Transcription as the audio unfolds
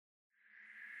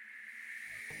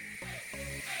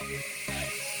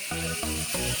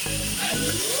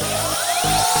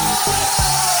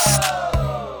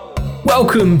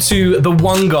Welcome to the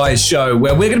One Guys Show,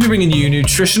 where we're going to be bringing you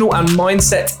nutritional and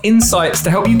mindset insights to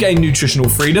help you gain nutritional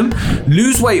freedom,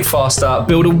 lose weight faster,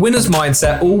 build a winner's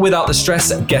mindset, all without the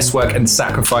stress, guesswork, and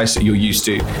sacrifice that you're used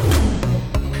to.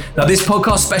 Now, this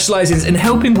podcast specializes in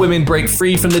helping women break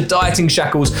free from the dieting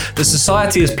shackles that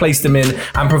society has placed them in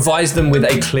and provides them with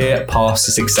a clear path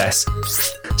to success.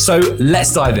 So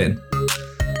let's dive in.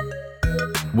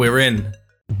 We're in.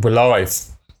 We're live.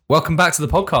 Welcome back to the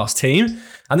podcast, team.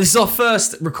 And this is our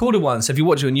first recorded one. So if you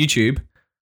watch it on YouTube,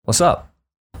 what's up?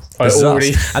 And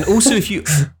also if you...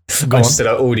 I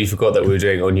already forgot that we were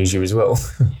doing it on YouTube as well.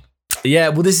 Yeah,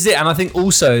 well, this is it. And I think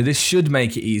also this should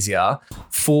make it easier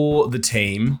for the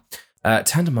team.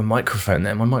 Turned on my microphone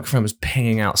there. My microphone was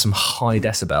pinging out some high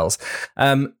decibels.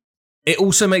 It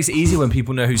also makes it easier when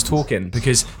people know who's talking,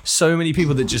 because so many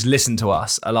people that just listen to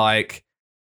us are like,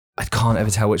 I can't ever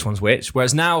tell which one's which.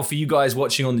 Whereas now for you guys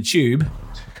watching on the tube,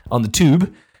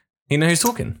 you know who's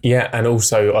talking. Yeah, and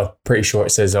also I'm pretty sure it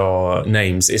says our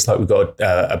names. It's like we've got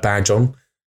a badge on.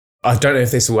 I don't know if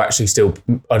this will actually still,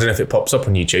 I don't know if it pops up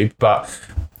on YouTube, but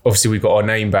obviously we've got our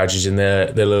name badges in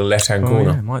the little left-hand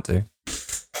corner. Yeah, might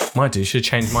do. Should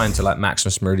change mine to like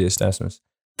Maximus Meridius Decimus.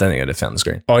 Don't think I'd have found the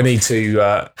screen. I need to...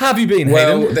 How have you been,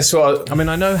 well, Hayden? that's what I mean,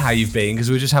 I know how you've been because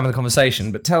we were just having a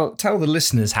conversation, but tell the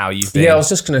listeners how you've been. Yeah, I was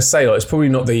just going to say, like, it's probably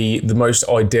not the most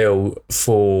ideal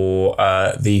for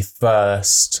the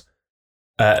first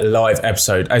live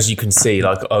episode. As you can see,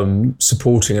 like, I'm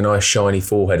supporting a nice shiny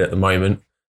forehead at the moment.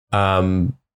 I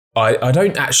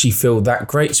don't actually feel that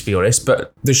great, to be honest,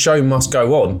 but the show must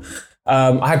go on.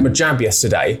 I had my jab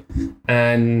yesterday,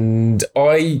 and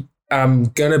I'm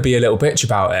going to be a little bitch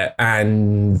about it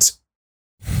and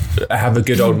have a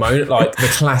good old moment, like the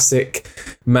classic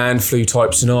man flu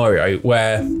type scenario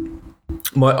where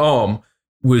my arm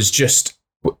was just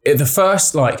the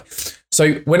first, like,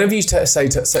 so whenever you say...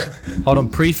 Hold on,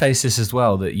 preface this as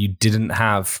well, that you didn't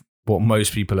have what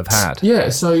most people have had. Yeah,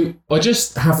 so I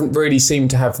just haven't really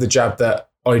seemed to have the jab that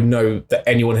I know that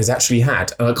anyone has actually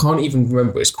had. And I can't even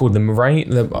remember what it's called. The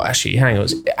Mirena. Actually, hang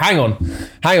on.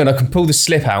 I can pull the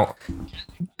slip out.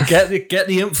 Get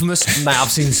the infamous. Mate,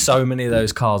 I've seen so many of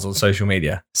those cards on social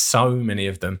media. So many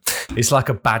of them. It's like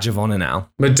a badge of honor now.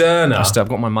 Moderna. I've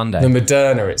got my Monday. The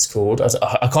Moderna, it's called.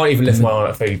 I can't even lift my arm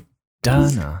up for you.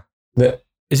 Moderna.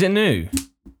 Is it new?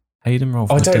 Hayden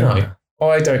Rolfe. I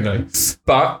don't know.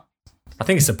 But I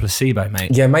think it's a placebo, mate.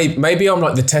 Yeah, maybe I'm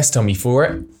like the test dummy for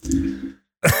it.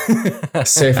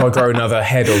 See if I grow another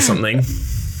head or something.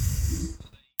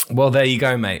 Well, there you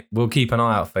go, mate. We'll keep an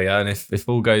eye out for you, and if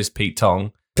all goes Pete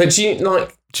Tong, but you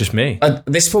like just me.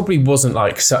 This probably wasn't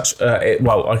like such. I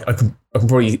can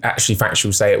probably actually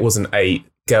factually say it wasn't a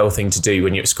girl thing to do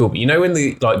when you're at school. But you know when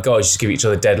the like guys just give each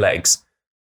other dead legs,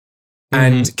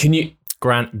 and can you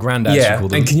granddad? Yeah,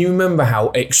 and can you remember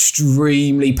how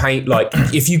extremely like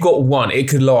if you got one, it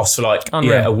could last for like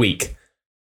a week.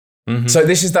 Mm-hmm. So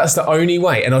that's the only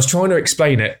way. And I was trying to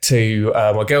explain it to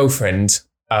my girlfriend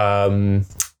the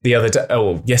other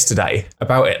day, yesterday,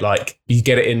 about it. Like you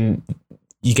get it in,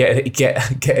 you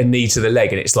get a knee to the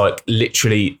leg, and it's like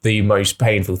literally the most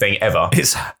painful thing ever.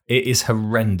 It is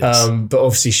horrendous. But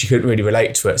obviously she couldn't really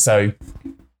relate to it. So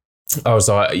I was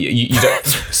like, you don't.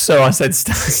 So I said,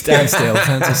 stand still,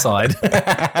 turn to the side.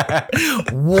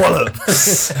 Wallop.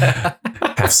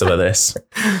 Have some of this.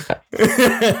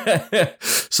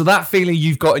 So that feeling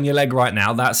you've got in your leg right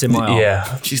now, that's in my arm.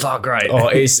 Yeah. She's like, great. Oh,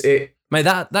 it. Mate,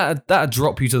 that'd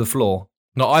drop you to the floor.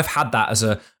 No, I've had that as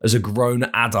a grown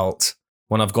adult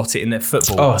when I've got it in their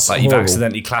football. Oh, it's like horrible. You've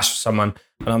accidentally clashed with someone,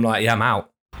 and I'm like, yeah, I'm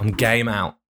out. I'm game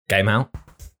out. Game out.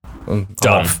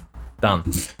 Done.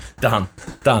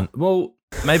 Done. Well,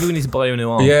 maybe we need to buy you a new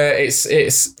arm. Yeah, it's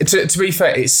to be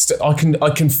fair, I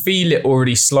can feel it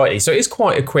already slightly. So it's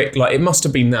quite a quick, like it must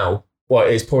have been now. Well,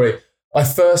 it's probably, I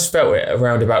first felt it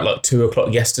around about like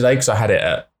 2:00 yesterday because I had it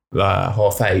at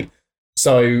 8:30.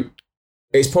 So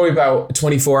it's probably about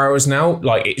 24 hours now.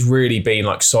 Like it's really been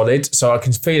like solid. So I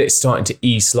can feel it starting to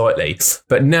ease slightly.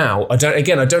 But now I don't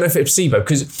know if it's placebo,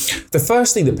 because the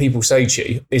first thing that people say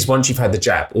to you is once you've had the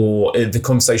jab or the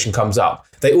conversation comes up,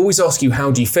 they always ask you,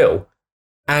 how do you feel?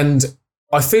 And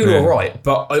I feel all right,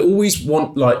 but I always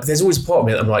want, like, there's always a part of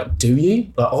me that I'm like, do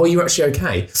you? Like, are you actually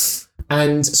okay?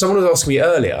 And someone was asking me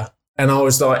earlier, and I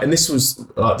was like, and this was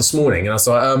like this morning, and I was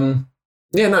like,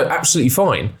 yeah, no, absolutely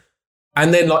fine.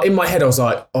 And then like in my head, I was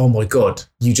like, oh my God,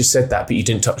 you just said that, but you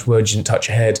didn't touch words, you didn't touch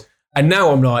your head. And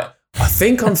now I'm like, I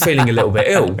think I'm feeling a little bit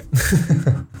ill.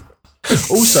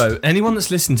 Also, anyone that's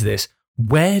listened to this,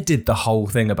 where did the whole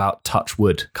thing about touch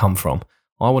wood come from?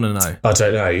 I want to know. I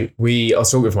don't know. I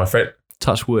was talking with my friend.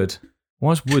 Touch wood.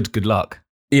 Why is wood good luck?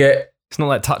 Yeah. It's not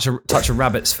like touch a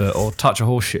rabbit's foot or touch a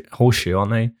horseshoe,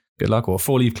 aren't they? Good luck. Or a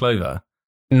 4-leaf clover.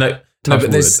 No,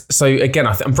 but there's, so again,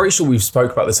 I'm pretty sure we've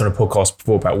spoke about this on a podcast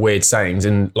before about weird sayings,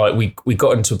 and like we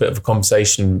got into a bit of a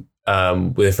conversation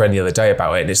with a friend the other day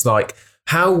about it, and it's like,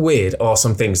 how weird are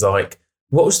some things? Like,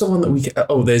 what was the one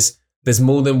that there's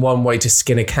more than one way to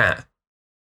skin a cat.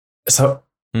 So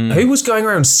who was going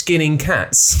around skinning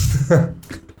cats?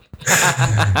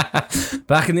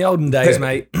 Back in the olden days,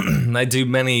 mate, they do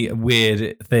many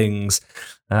weird things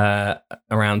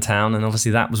around town, and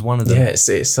obviously that was one of them. Yeah,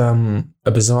 it's a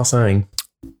bizarre saying.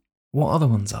 What other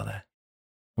ones are there?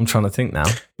 I'm trying to think now.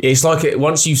 It's like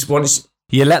once you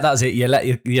let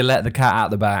you let the cat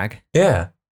out the bag. Yeah.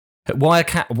 Why a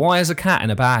cat? Why is a cat in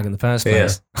a bag in the first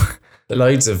place? Yeah.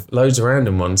 loads of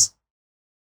random ones.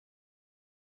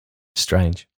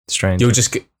 Strange.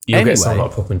 You'll get something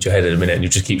like pop into your head in a minute, and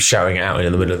you'll just keep shouting it out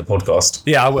in the middle of the podcast.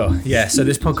 Yeah, I will. Yeah, so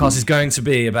this podcast is going to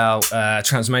be about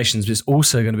transformations, but it's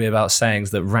also going to be about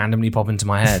sayings that randomly pop into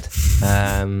my head.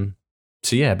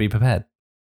 So yeah, be prepared.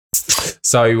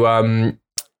 So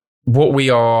what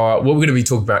we're going to be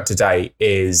talking about today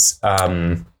is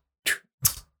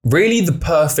really the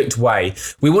perfect way.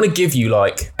 We want to give you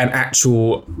like an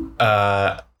actual.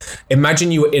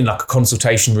 Imagine you were in like a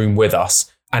consultation room with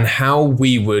us, and how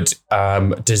we would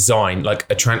design like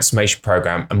a transformation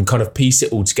program and kind of piece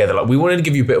it all together. Like we wanted to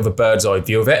give you a bit of a bird's eye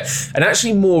view of it, and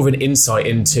actually more of an insight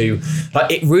into like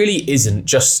it really isn't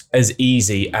just as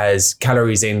easy as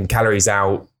calories in, calories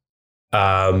out.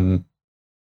 Yeah,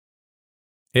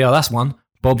 that's one.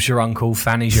 Bob's your uncle,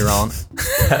 Fanny's your aunt.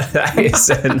 That is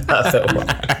another one.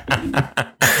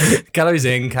 Calories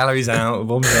in, calories out.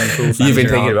 Bob's your uncle, Fanny's You've been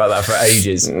thinking aunt. about that for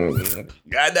ages.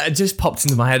 It just popped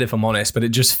into my head, if I'm honest, but it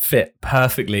just fit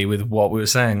perfectly with what we were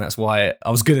saying. That's why I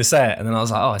was going to say it, and then I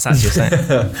was like, oh, it's actually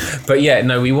saying. But yeah,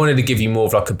 no, we wanted to give you more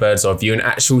of like a bird's eye view and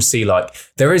actually see like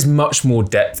there is much more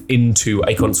depth into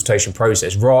a consultation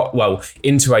process,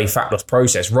 into a fat loss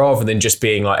process, rather than just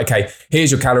being like, okay,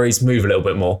 here's your calories, move a little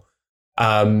bit more.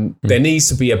 There needs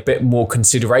to be a bit more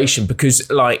consideration because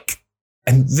like,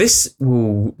 and this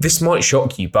might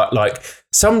shock you, but like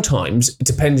sometimes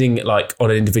depending like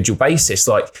on an individual basis,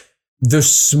 like the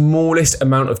smallest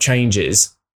amount of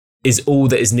changes is all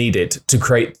that is needed to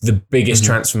create the biggest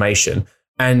transformation.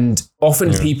 And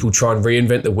often people try and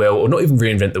reinvent the wheel, or not even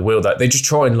reinvent the wheel, that they just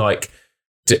try and like,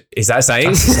 is that a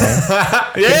saying?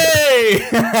 Yay!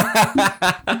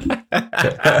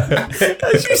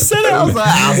 As you said it, I was like,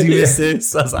 how's he missed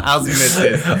this? I was like, how's he missed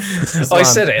this? I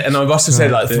said it, and I must have said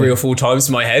it like 3 or 4 times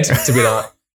in my head to be like...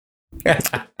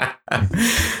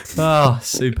 Oh,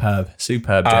 superb.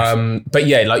 But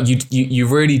yeah, like you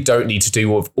really don't need to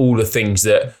do all the things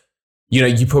that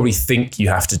you probably think you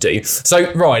have to do.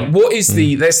 So Ryan, what is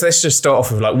the let's just start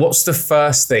off with like, what's the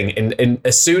first thing in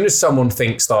as soon as someone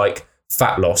thinks like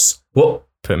fat loss, what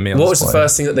was the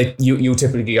first thing that you'll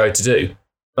typically go to do?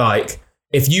 Like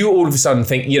if you all of a sudden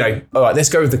think, all right, let's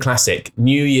go with the classic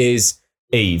New Year's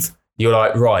Eve. You're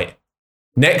like, right,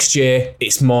 next year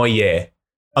it's my year.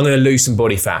 I'm going to lose some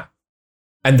body fat.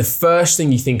 And the first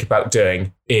thing you think about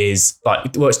doing is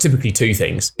like, well, it's typically 2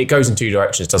 things. It goes in 2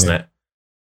 directions, doesn't it?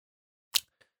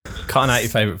 Cutting out your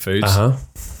favourite foods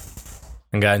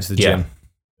and going to the gym.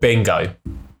 Bingo.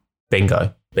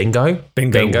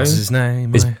 What's his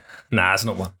name? Nah, it's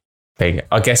not one. Bingo.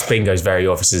 I guess bingo's very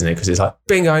obvious, isn't it? Because it's like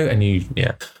bingo and you,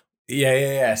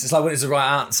 Yeah. So it's like when it's the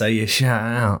right answer, you shout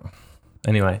out.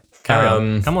 Anyway, carry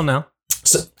on. Come on now.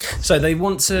 So they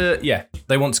want to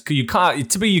you cut out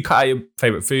your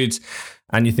favourite foods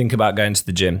and you think about going to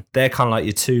the gym. They're kind of like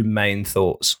your 2 main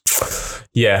thoughts.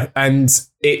 Yeah, and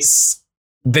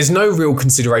there's no real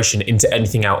consideration into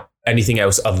anything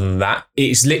else other than that.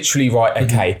 It's literally right,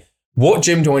 okay, what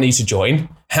gym do I need to join?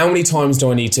 How many times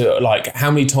do I need to, how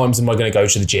many times am I going to go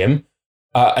to the gym?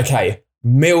 Okay,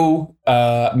 meal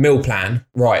plan,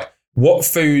 right. What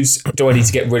foods do I need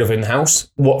to get rid of in the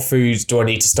house? What foods do I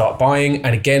need to start buying?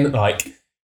 And again,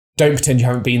 don't pretend you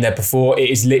haven't been there before. It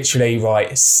is literally,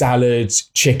 right, salad,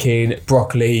 chicken,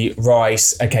 broccoli,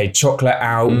 rice, okay, chocolate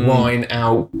out, wine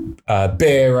out,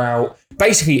 beer out.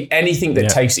 Basically anything that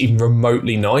tastes even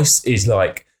remotely nice is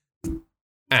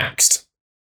axed.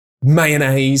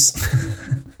 Mayonnaise.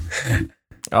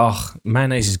 Oh,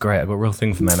 mayonnaise is great. I've got a real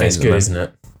thing for mayonnaise. It's good, isn't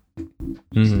it?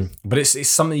 Mm-hmm. But it's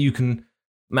something you can...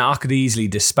 I could easily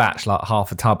dispatch like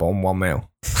half a tub on one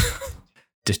meal.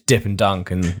 Just dip and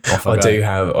dunk and off I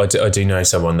go. I do know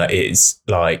someone that is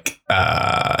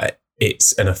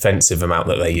it's an offensive amount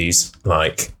that they use.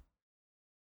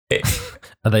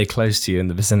 Are they close to you in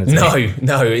the vicinity?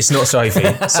 No, it's not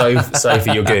Sophie.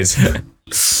 Sophie, you're good.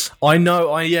 I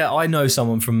know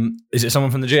someone from. Is it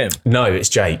someone from the gym? No, it's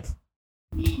Jake.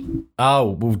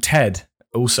 Oh, well, Ted.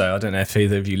 Also, I don't know if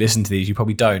either of you listen to these. You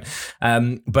probably don't.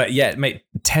 But yeah, mate,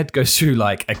 Ted goes through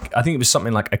like I think it was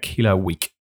something like a kilo a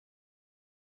week.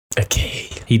 Okay.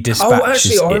 He dispatches. Oh,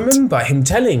 actually, I remember him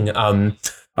telling. Him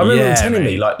telling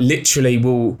me, like, literally,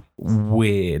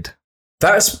 weird.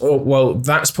 That's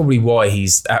probably why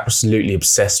he's absolutely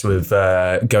obsessed with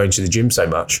going to the gym so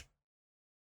much.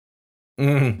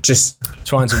 Just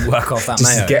trying to work off that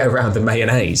just mayo. To get around the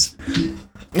mayonnaise.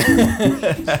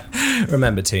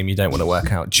 Remember, team, you don't want to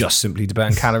work out just simply to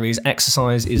burn calories.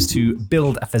 Exercise is to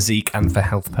build a physique and for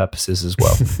health purposes as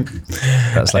well.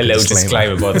 That's like a little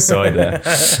disclaimer by the side there.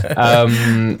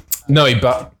 No,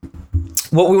 but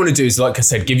what we want to do is, like I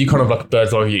said, give you kind of like a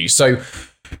bird's eye view. So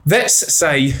let's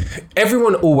say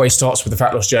everyone always starts with the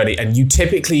fat loss journey, and you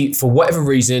typically, for whatever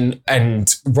reason,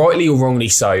 and rightly or wrongly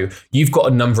so, you've got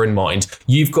a number in mind.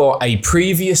 You've got a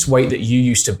previous weight that you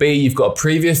used to be. You've got a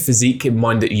previous physique in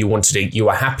mind that you want to do. You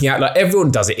are happy at. Like,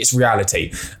 everyone does it. It's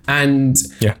reality. And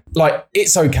like,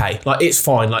 it's okay. Like, it's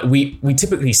fine. Like, we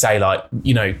typically say, like,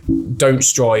 you know, don't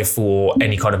strive for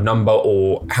any kind of number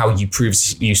or how you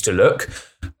previously used to look.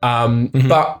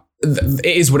 But it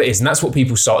is what it is, and that's what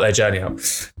people start their journey out.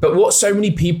 But what so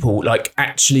many people like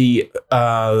actually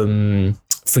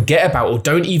forget about, or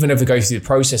don't even ever go through the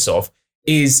process of,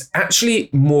 is actually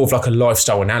more of like a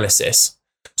lifestyle analysis.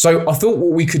 So I thought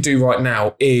what we could do right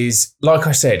now is, like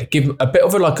I said, give a bit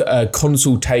of a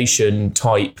consultation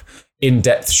type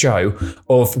in-depth show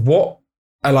of what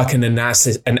an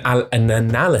analysis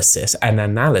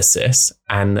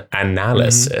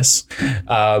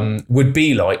would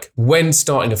be like when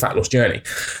starting a fat loss journey.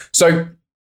 So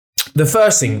the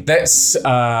first thing,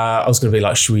 I was going to be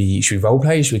like, should we role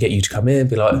play? Should we get you to come in and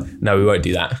be like, no, we won't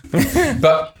do that.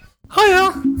 But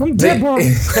hiya, I'm Deborah.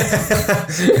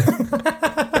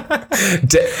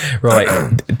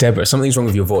 Right, Deborah, something's wrong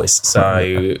with your voice.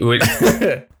 So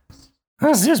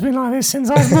that's just been like this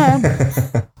since I was born.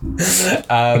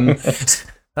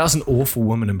 That was an awful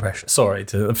woman impression. Sorry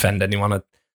to offend anyone.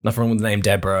 Nothing wrong with the name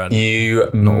Deborah. And you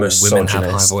not all women have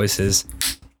high voices.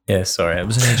 Yeah, sorry, it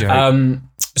was a joke.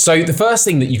 So the first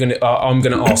thing that I'm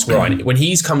gonna ask Ryan when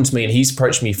he's come to me and he's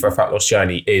approached me for a fat loss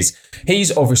journey is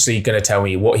he's obviously gonna tell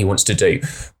me what he wants to do,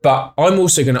 but I'm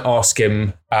also gonna ask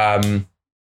him,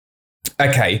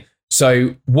 okay,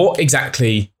 so what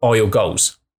exactly are your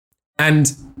goals?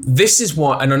 And this is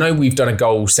why, and I know we've done a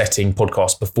goal setting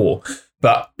podcast before,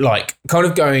 but like kind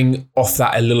of going off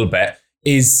that a little bit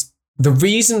is the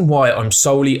reason why I'm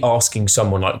solely asking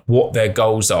someone like what their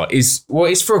goals are is, well,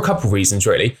 it's for a couple of reasons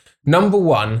really. Number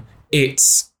one,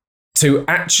 it's to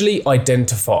actually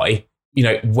identify, you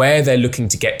know, where they're looking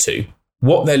to get to,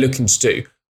 what they're looking to do,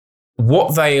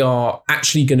 what they are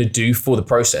actually going to do for the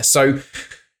process. So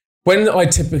when I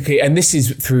typically, and this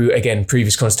is through, again,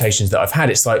 previous consultations that I've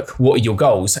had, it's like, what are your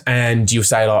goals? And you'll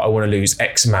say, like, I want to lose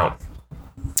X amount.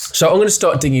 So I'm going to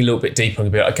start digging a little bit deeper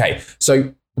and be like, okay,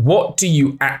 so what do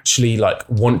you actually like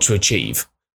want to achieve?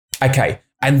 Okay.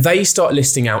 And they start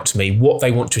listing out to me what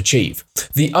they want to achieve.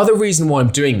 The other reason why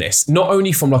I'm doing this, not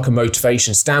only from like a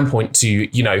motivation standpoint to,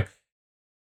 you know,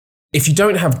 if you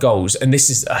don't have goals, and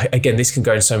this is, again, this can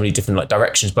go in so many different like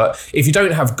directions, but if you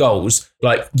don't have goals,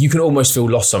 like you can almost feel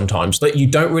lost sometimes. Like you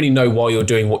don't really know why you're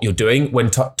doing what you're doing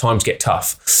when times get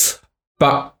tough.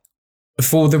 But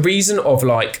for the reason of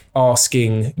like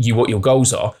asking you what your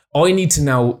goals are, I need to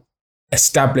now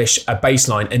establish a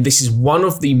baseline. And this is one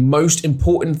of the most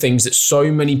important things that so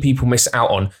many people miss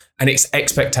out on, and it's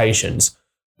expectations.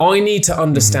 I need to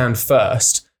understand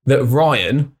first that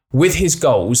Ryan, with his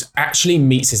goals, actually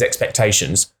meets his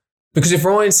expectations. Because if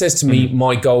Ryan says to me,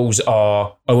 my goals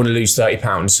are, I want to lose 30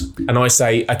 pounds, and I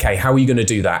say, okay, how are you going to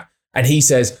do that? And he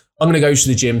says, I'm going to go to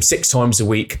the gym 6 times a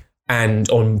week, and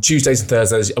on Tuesdays and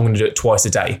Thursdays, I'm going to do it twice a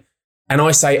day. And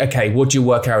I say, okay, what do your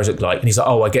work hours look like? And he's like,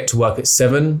 oh, I get to work at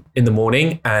 7 in the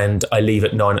morning and I leave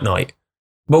at 9 at night.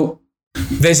 Well,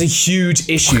 there's a huge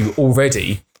issue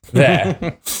already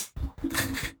there.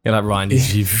 You're like, Ryan,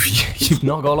 you've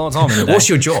not got a lot of time in the day. What's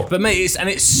your job? But mate,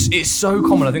 it's so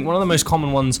common. I think one of the most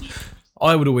common ones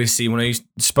I would always see when I've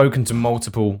spoken to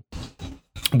multiple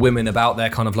women about their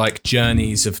kind of like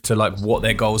journeys to like what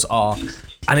their goals are.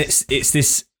 And it's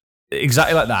this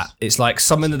exactly like that. It's like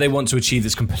something that they want to achieve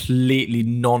that's completely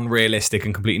non-realistic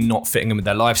and completely not fitting in with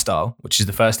their lifestyle, which is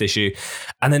the first issue.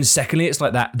 And then secondly, it's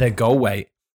like that, their goal weight.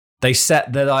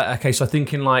 They're like, okay, so I'm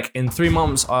thinking like in 3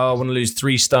 months, I want to lose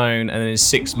 3 stone. And then in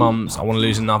 6 months, I want to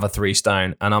lose another 3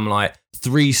 stone. And I'm like,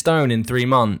 3 stone in 3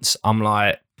 months. I'm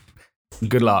like,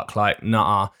 good luck. Like,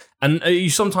 nah. And I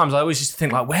always used to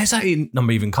think, like, where's that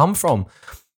number even come from?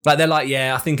 Like, they're like,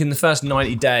 yeah, I think in the first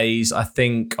 90 days, I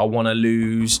think I want to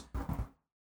lose,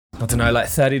 I don't know, like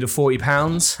 30 to 40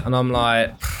 pounds. And I'm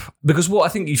like, because what I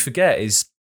think you forget is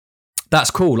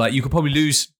that's cool. Like, you could probably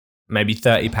lose maybe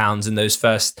 30 pounds in those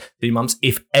first 3 months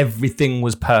if everything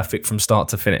was perfect from start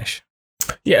to finish.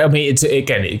 Yeah, I mean,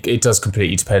 it does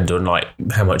completely depend on like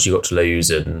how much you got to lose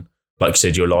and, like you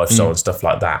said, your lifestyle and stuff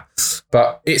like that.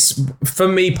 But it's, for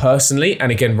me personally,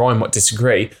 and again, Ryan might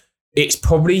disagree, it's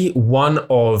probably one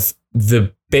of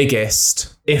the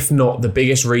biggest, if not the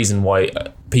biggest reason why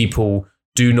people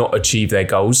do not achieve their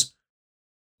goals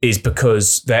is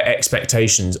because their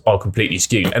expectations are completely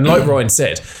skewed. And like Ryan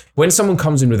said, when someone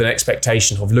comes in with an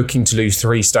expectation of looking to lose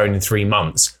 3 stone in 3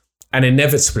 months, and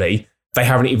inevitably they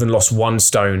haven't even lost 1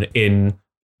 stone in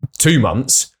 2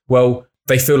 months, well,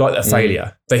 they feel like a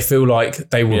failure. They feel like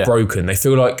they were broken. They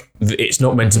feel like it's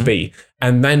not meant to be.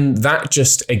 And then that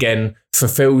just, again,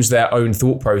 fulfills their own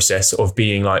thought process of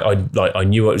being like, I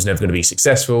knew I was never going to be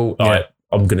successful.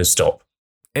 I'm going to stop.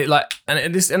 It's like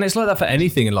that for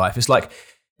anything in life. It's like,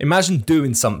 imagine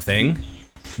doing something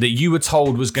that you were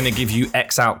told was going to give you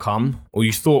X outcome, or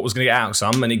you thought was going to get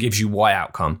outcome, and it gives you Y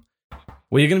outcome.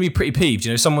 Well, you're going to be pretty peeved.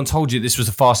 You know, someone told you this was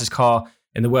the fastest car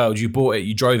in the world, you bought it,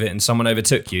 you drove it, and someone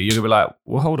overtook you. You're going to be like,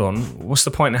 well, hold on. What's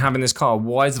the point in having this car?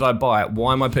 Why did I buy it?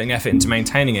 Why am I putting effort into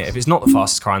maintaining it if it's not the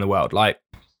fastest car in the world? Like,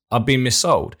 I've been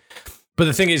missold. But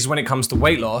the thing is, when it comes to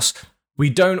weight loss, we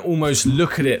don't almost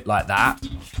look at it like that.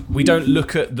 We don't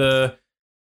look at the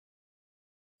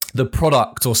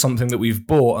product or something that we've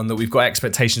bought and that we've got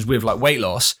expectations with, like weight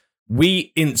loss.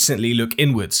 We instantly look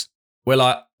inwards. We're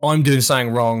like, I'm doing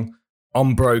something wrong.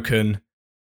 I'm broken.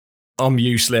 I'm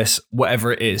useless,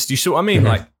 whatever it is. Do you see what I mean?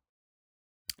 Like,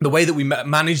 the way that we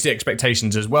manage the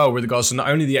expectations as well, with regards to not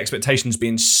only the expectations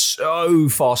being so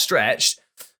far stretched,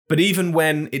 but even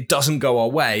when it doesn't go our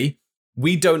way,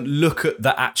 we don't look at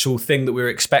the actual thing that we're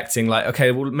expecting. Like,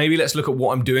 okay, well, maybe let's look at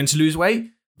what I'm doing to lose weight.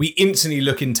 We instantly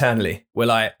look internally. We're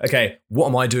like, okay, what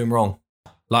am I doing wrong?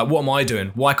 Like, what am I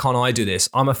doing? Why can't I do this?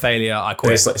 I'm a failure. I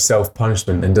quit. It's like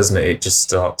self-punishment then, doesn't it? It just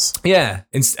starts. Yeah.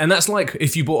 And that's like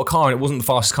if you bought a car and it wasn't the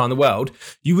fastest car in the world,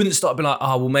 you wouldn't start being like,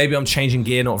 oh, well, maybe I'm changing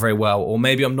gear not very well, or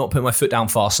maybe I'm not putting my foot down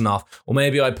fast enough, or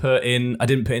maybe I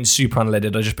didn't put in super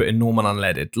unleaded, I just put in normal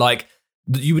unleaded. Like,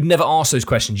 you would never ask those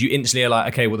questions. You instantly are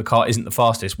like, okay, well, the car isn't the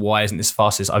fastest. Why isn't this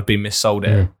fastest? I've been missold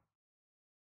it.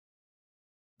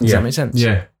 Does that make sense?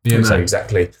 Yeah, no,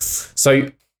 exactly. So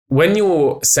when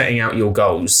you're setting out your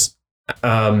goals,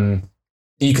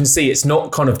 you can see it's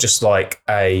not kind of just like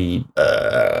a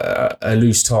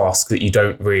loose task that you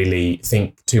don't really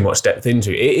think too much depth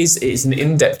into. It's an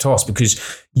in-depth task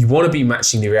because you want to be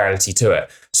matching the reality to it.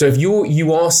 So if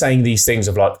you are saying these things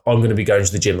of like, I'm going to be going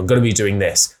to the gym, I'm going to be doing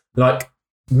this, like,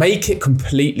 make it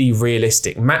completely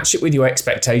realistic. Match it with your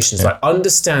expectations. Like,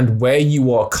 understand where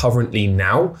you are currently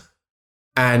now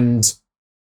and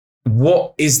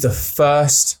what is the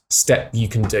first step you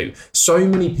can do. So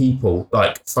many people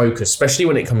like focus, especially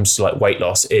when it comes to like weight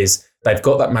loss, is they've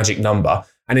got that magic number.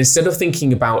 And instead of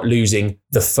thinking about losing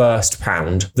the first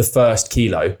pound, the first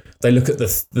kilo, they look at the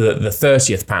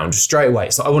 30th pound straight away.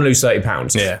 It's like, I want to lose 30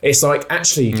 pounds. Yeah. It's like,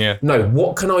 actually, no,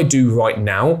 what can I do right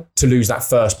now to lose that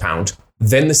first pound,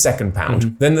 then the second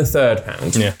pound, then the third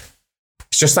pound? Yeah.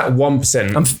 It's just that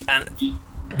 1%.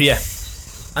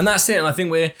 And that's it. And I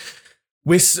think we're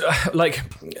like,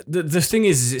 the thing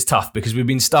is it's tough because we've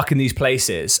been stuck in these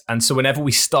places. And so whenever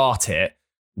we start it,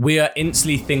 we are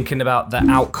instantly thinking about the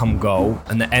outcome goal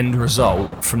and the end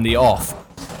result from the off,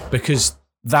 because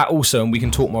that also, and we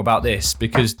can talk more about this,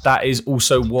 because that is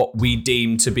also what we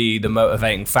deem to be the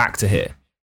motivating factor here,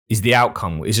 is the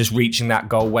outcome, is just reaching that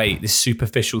goal weight, this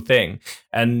superficial thing.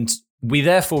 And we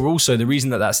therefore also, the reason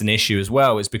that that's an issue as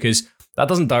well is because that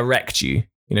doesn't direct you.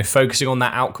 You know, focusing on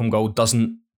that outcome goal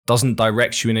doesn't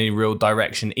direct you in any real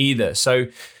direction either. So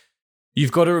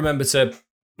you've got to remember to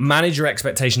manage your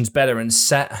expectations better and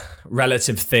set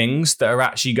relative things that are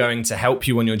actually going to help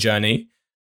you on your journey.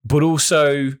 But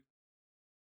also,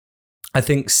 I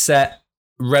think set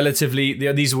relatively,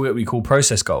 these are what we call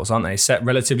process goals, aren't they? Set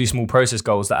relatively small process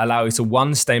goals that allow you to,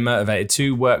 1, stay motivated,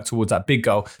 2, work towards that big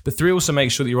goal, but 3, also make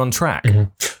sure that you're on track.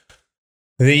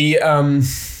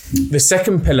 The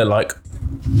second pillar, like,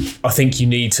 I think you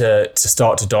need to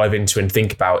start to dive into and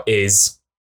think about is,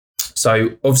 so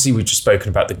obviously we've just spoken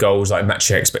about the goals, like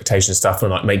matching expectation stuff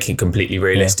and like making it completely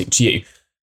realistic to you.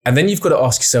 And then you've got to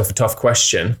ask yourself a tough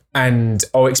question, and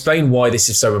I'll explain why this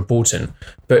is so important.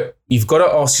 But you've got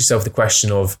to ask yourself the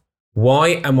question of,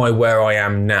 why am I where I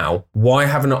am now? Why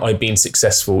haven't I been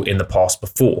successful in the past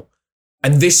before?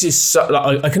 And this is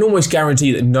I can almost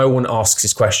guarantee that no one asks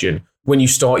this question when you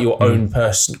start your own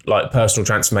personal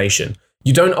transformation.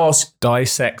 You don't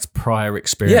dissect prior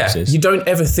experiences. Yeah, you don't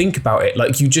ever think about it.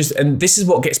 Like and this is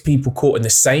what gets people caught in the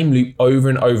same loop over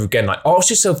and over again. Like, ask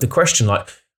yourself the question, like,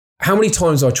 how many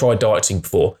times have I tried dieting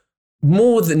before?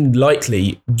 More than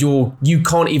likely, you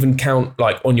can't even count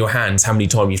like on your hands how many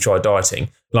times you've tried dieting.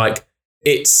 Like,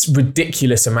 it's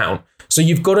ridiculous amount. So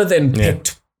you've got to then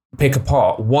pick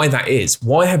apart why that is.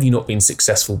 Why have you not been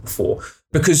successful before?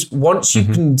 Because once you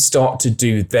can start to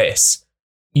do this,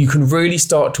 you can really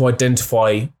start to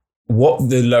identify what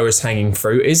the lowest hanging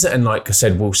fruit is. And like I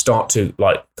said, we'll start to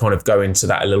like kind of go into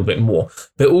that a little bit more.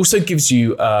 But it also gives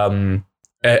you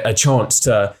a chance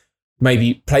to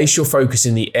maybe place your focus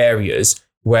in the areas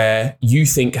where you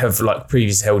think have like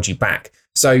previously held you back.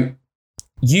 So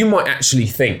you might actually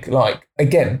think like,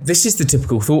 again, this is the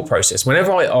typical thought process.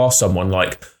 Whenever I ask someone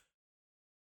like,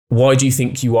 why do you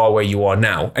think you are where you are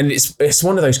now? And it's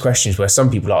one of those questions where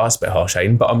some people are, it's a bit harsh,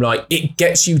 Aidan, but I'm like, it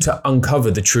gets you to uncover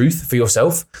the truth for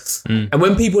yourself. And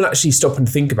when people actually stop and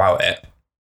think about it,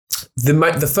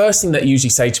 the first thing that you usually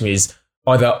say to me is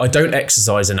either I don't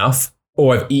exercise enough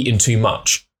or I've eaten too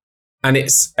much. And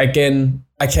it's, again,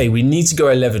 okay, we need to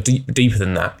go a level deeper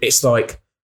than that. It's like,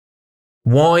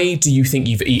 why do you think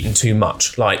you've eaten too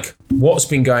much? Like, what's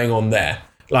been going on there?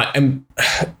 Like, and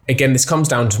again, this comes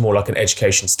down to more like an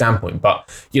education standpoint, but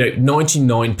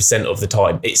 99% of the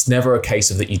time, it's never a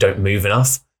case of that you don't move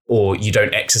enough or you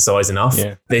don't exercise enough.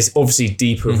 Yeah. There's obviously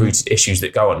deeper rooted issues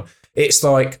that go on. It's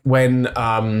like when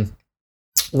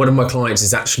one of my clients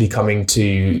is actually coming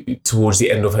towards the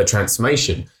end of her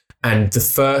transformation, and the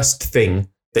first thing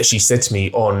that she said to me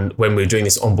when we were doing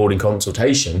this onboarding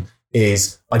consultation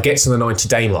is, I get to the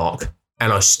 90-day mark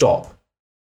and I stop.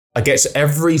 I get to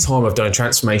every time I've done a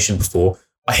transformation before,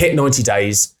 I hit 90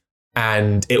 days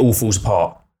and it all falls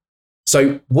apart.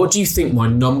 So what do you think my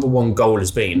number one goal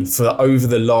has been for over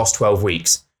the last 12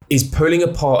 weeks is pulling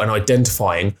apart and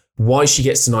identifying why she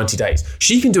gets to 90 days.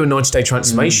 She can do a 90-day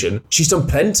transformation. She's done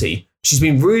plenty. She's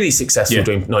been really successful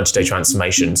doing 90-day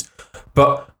transformations.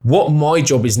 But what my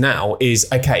job is now is,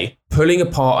 okay, pulling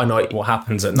apart and what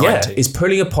happens at 90? Is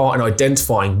pulling apart and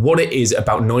identifying what it is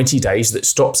about 90 days that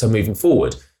stops her moving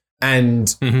forward.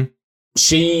 And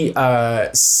she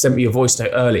sent me a voice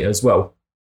note earlier as well,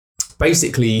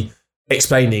 basically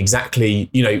explaining exactly,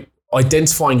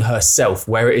 identifying herself,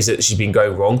 where it is that she's been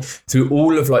going wrong through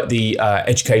all of like the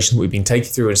education that we've been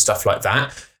taking through and stuff like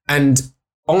that. And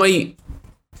I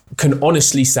can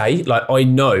honestly say, like, I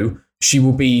know she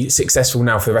will be successful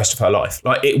now for the rest of her life.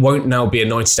 Like, it won't now be a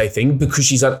 90-day thing because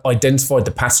she's identified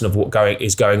the pattern of what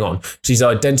is going on. She's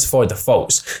identified the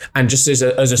faults. And just as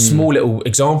a small little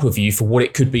example of you for what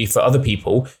it could be for other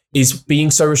people is being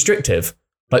so restrictive.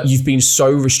 Like, you've been so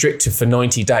restrictive for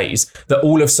 90 days that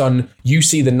all of a sudden you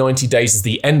see the 90 days as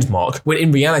the end mark, when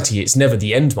in reality it's never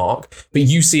the end mark, but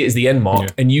you see it as the end mark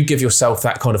and you give yourself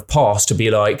that kind of pass to be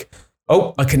like,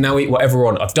 oh, I can now eat whatever I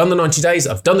want. I've done the 90 days.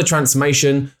 I've done the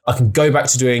transformation. I can go back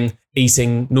to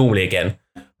eating normally again.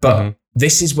 But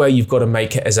this is where you've got to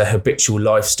make it as a habitual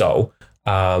lifestyle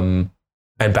and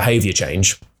behavior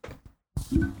change.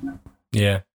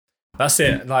 Yeah, that's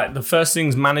it. Like, the first thing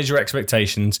is manage your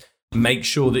expectations. Make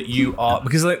sure that you are,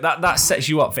 because like that sets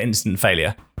you up for instant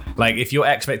failure. Like, if your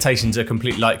expectations are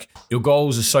completely, like, your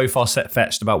goals are so far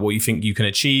set-fetched about what you think you can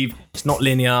achieve, it's not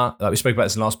linear. Like we spoke about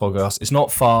this in the last podcast. It's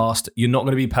not fast. You're not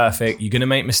going to be perfect. You're going to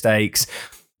make mistakes.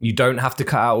 You don't have to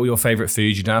cut out all your favorite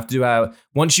foods. You don't have to do out.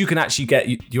 Once you can actually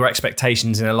get your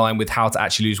expectations in line with how to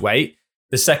actually lose weight,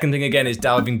 the second thing, again, is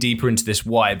delving deeper into this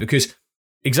why. Because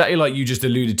exactly like you just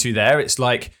alluded to there, it's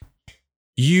like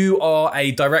you are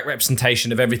a direct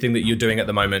representation of everything that you're doing at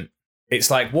the moment. It's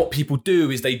like what people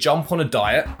do is they jump on a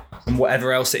diet and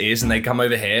whatever else it is, and they come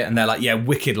over here and they're like, yeah,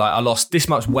 wicked. Like, I lost this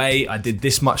much weight. I did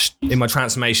this much in my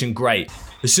transformation. Great.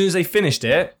 As soon as they finished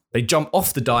it, they jump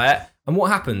off the diet. And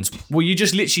what happens? Well, you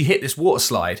just literally hit this water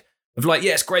slide of like,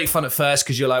 yeah, it's great fun at first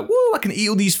because you're like, whoa, I can eat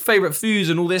all these favorite foods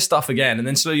and all this stuff again. And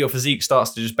then slowly your physique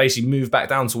starts to just basically move back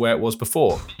down to where it was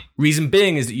before. Reason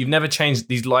being is that you've never changed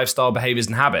these lifestyle behaviors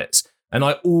and habits. And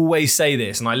I always say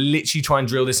this, and I literally try and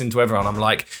drill this into everyone. I'm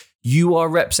like, you are a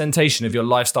representation of your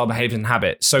lifestyle, behavior, and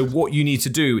habit. So what you need to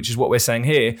do, which is what we're saying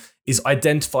here, is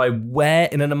identify where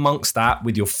in and amongst that,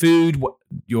 with your food,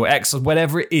 your exercise,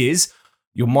 whatever it is,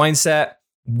 your mindset,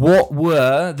 what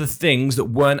were the things that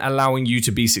weren't allowing you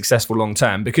to be successful long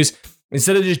term? Because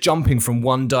instead of just jumping from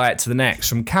one diet to the next,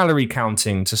 from calorie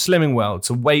counting to Slimming World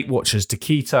to Weight Watchers to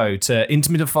keto to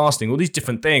intermittent fasting, all these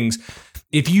different things,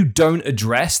 if you don't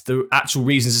address the actual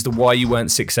reasons as to why you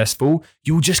weren't successful,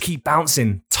 you will just keep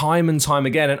bouncing time and time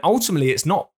again. And ultimately, it's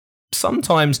not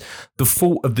sometimes the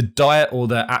fault of the diet or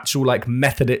the actual like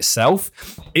method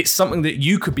itself. It's something that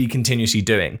you could be continuously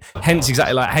doing. Hence,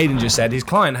 exactly like Hayden just said, his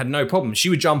client had no problem. She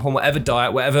would jump on whatever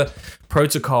diet, whatever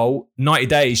protocol, 90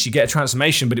 days, she'd get a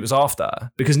transformation, but it was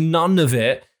after, because none of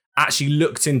it actually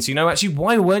looked into, actually,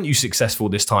 why weren't you successful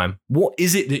this time? What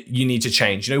is it that you need to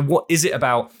change? What is it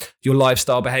about your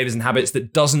lifestyle, behaviors, and habits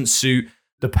that doesn't suit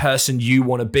the person you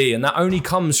want to be? And that only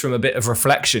comes from a bit of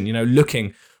reflection,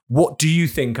 looking, what do you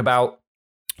think about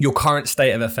your current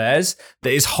state of affairs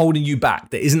that is holding you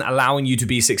back, that isn't allowing you to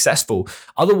be successful?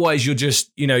 Otherwise, you're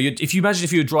just, if you imagine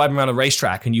if you were driving around a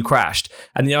racetrack and you crashed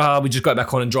and we just got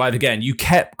back on and drive again, you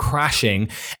kept crashing.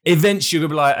 Eventually, you're going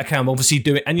to be like, okay, I'm obviously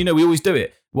doing, and we always do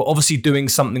it. We're obviously doing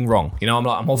something wrong. I'm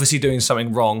obviously doing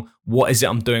something wrong. What is it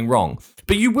I'm doing wrong?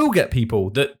 But you will get people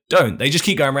that don't. They just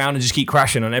keep going around and just keep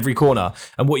crashing on every corner.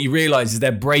 And what you realize is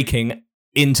they're braking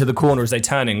into the corner as they're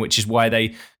turning, which is why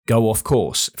they go off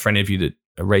course. For any of you that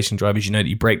are racing drivers, you know that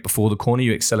you brake before the corner,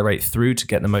 you accelerate through to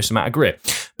get the most amount of grip.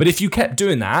 But if you kept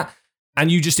doing that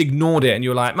and you just ignored it and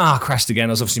you're like, I crashed again,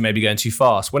 I was obviously maybe going too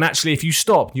fast. When actually, if you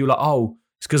stop, you're like, oh,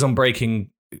 it's because I'm braking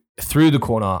through the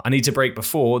corner. I need to brake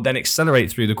before, then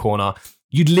accelerate through the corner.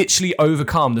 You'd literally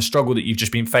overcome the struggle that you've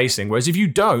just been facing. Whereas if you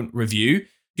don't review,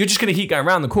 you're just going to keep going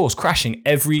around the course, crashing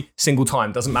every single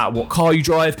time. Doesn't matter what car you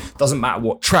drive, doesn't matter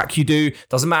what track you do,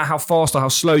 doesn't matter how fast or how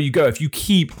slow you go. If you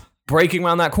keep braking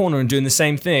around that corner and doing the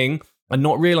same thing and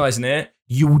not realizing it,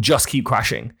 you will just keep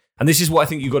crashing. And this is what I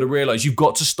think you've got to realize. You've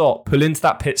got to stop, pull into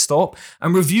that pit stop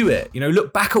and review it.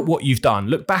 Look back at what you've done.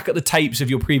 Look back at the tapes of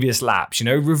your previous laps.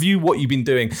 Review what you've been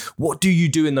doing. What do you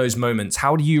do in those moments?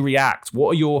 How do you react? What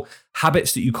are your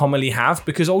habits that you commonly have?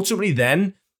 Because ultimately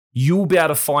then you'll be able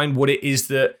to find what it is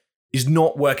that is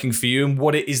not working for you and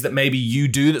what it is that maybe you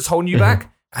do that's holding you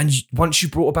back. And once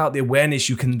you've brought about the awareness,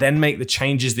 you can then make the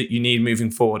changes that you need moving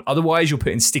forward. Otherwise, you're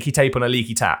putting sticky tape on a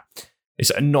leaky tap.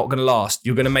 It's not going to last.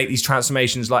 You're going to make these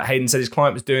transformations like Hayden said his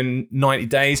client was doing 90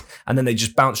 days and then they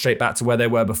just bounce straight back to where they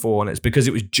were before. And it's because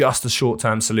it was just a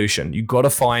short-term solution. You've got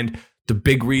to find the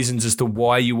big reasons as to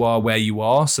why you are where you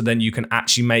are, so then you can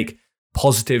actually make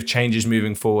positive changes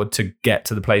moving forward to get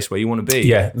to the place where you want to be.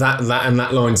 Yeah,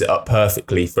 that lines it up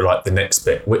perfectly for like the next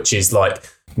bit, which is like,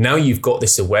 now you've got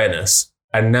this awareness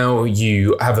and now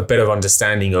you have a better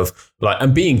understanding of like,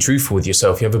 and being truthful with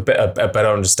yourself, you have a better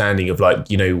understanding of like,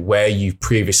 where you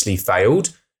previously failed.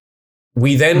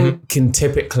 We then can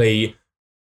typically,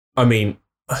 we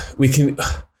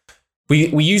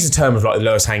use the term of like the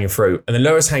lowest hanging fruit, and the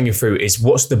lowest hanging fruit is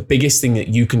what's the biggest thing that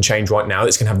you can change right now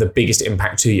that's going to have the biggest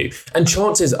impact to you. And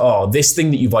chances are this thing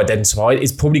that you've identified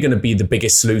is probably going to be the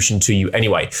biggest solution to you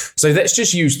anyway. So let's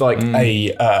just use like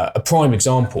a prime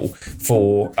example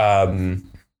for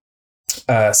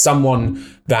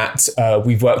someone that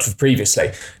we've worked with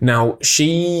previously. Now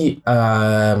she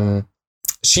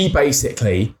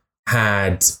basically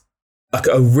had like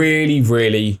a really,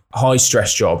 really high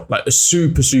stress job, like a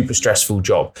super, super stressful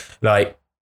job.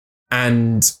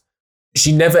 And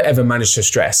she never ever managed her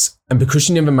stress. And because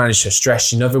she never managed her stress,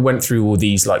 she never went through all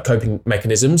these like coping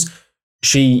mechanisms.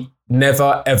 She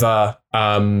never ever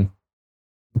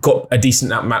got a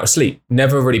decent amount of sleep.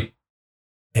 Never really,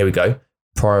 here we go,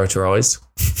 prioritized.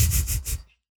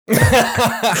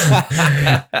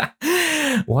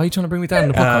 Why are you trying to bring me down in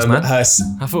the podcast, man?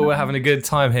 I thought we were having a good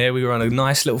time here. We were on a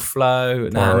nice little flow.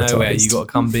 Now nowhere. You got to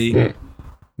come be a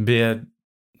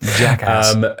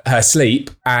jackass. Her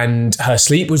sleep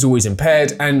was always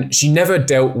impaired, and she never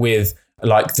dealt with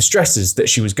like the stresses that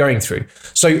she was going through.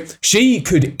 So she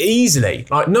could easily,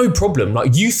 like no problem,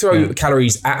 like you throw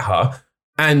calories at her,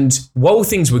 and while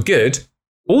things were good,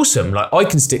 awesome. Like I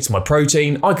can stick to my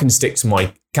protein, I can stick to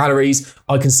my calories,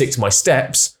 I can stick to my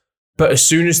steps. But as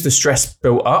soon as the stress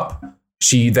built up,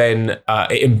 she then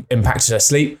it impacted her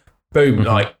sleep. Boom,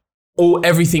 like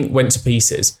everything went to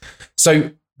pieces.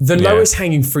 So the lowest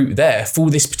hanging fruit there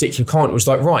for this particular client was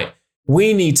like, right,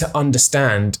 we need to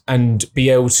understand and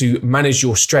be able to manage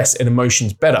your stress and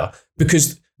emotions better.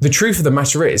 Because the truth of the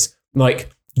matter is, like,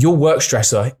 your work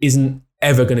stressor isn't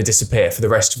ever going to disappear for the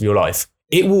rest of your life.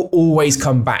 It will always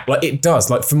come back. Like it does.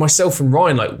 Like for myself and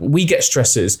Ryan, like we get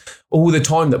stressors all the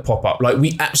time that pop up. Like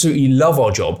we absolutely love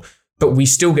our job, but we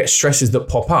still get stresses that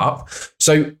pop up.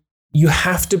 So you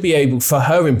have to be able, for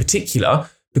her in particular,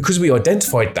 because we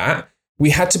identified that,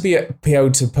 we had to be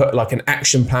able to put like an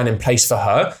action plan in place for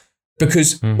her,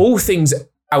 because all things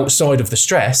outside of the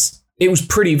stress, it was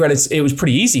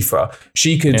pretty easy for her.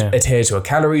 She could adhere to her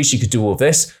calories. She could do all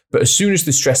this. But as soon as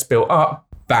the stress built up,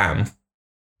 bam.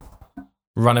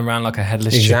 running around like a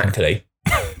headless chicken. Exactly.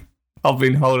 I've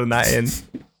been holding that in.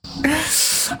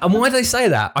 And why do they say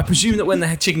that? I presume that when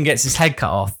the chicken gets its head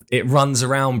cut off, it runs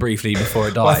around briefly before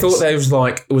it dies. I thought there was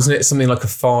like, wasn't it something like a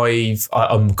 5?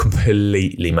 I'm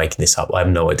completely making this up. I have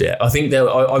no idea. I think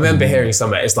I remember hearing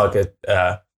something. It's like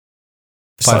a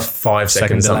 5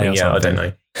 seconds something. Yeah, I don't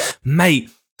know. Mate,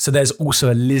 so there's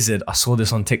also a lizard. I saw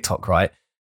this on TikTok, right?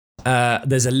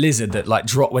 There's a lizard that like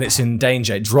when it's in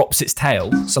danger, it drops its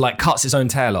tail. So like cuts its own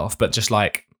tail off, but just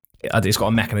like it's got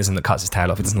a mechanism that cuts its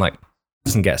tail off. It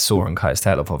doesn't get sore and cut its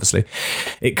tail off, obviously.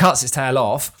 It cuts its tail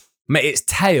off. Its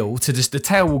tail the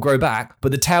tail will grow back,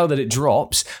 but the tail that it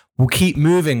drops will keep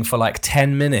moving for like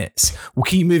 10 minutes. Will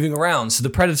keep moving around. So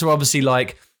the predator obviously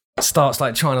like starts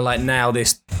like trying to like nail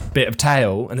this bit of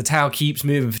tail, and the tail keeps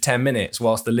moving for 10 minutes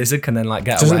whilst the lizard can then like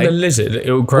get away. Doesn't the lizard,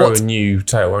 it'll grow a new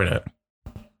tail, won't it?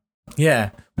 Yeah.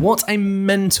 What a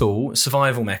mental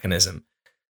survival mechanism.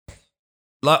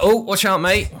 Like, oh, watch out,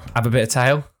 mate. Have a bit of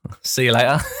tail. See you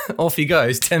later. Off he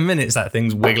goes. 10 minutes, that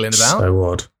thing's wiggling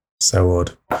about. So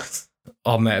odd.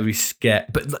 Oh, mate, I'd be scared.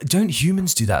 But don't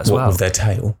humans do that as well? With their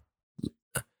tail?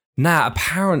 Nah,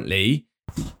 apparently,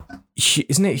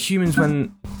 isn't it humans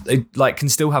when they like can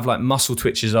still have like muscle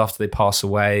twitches after they pass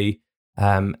away?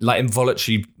 Like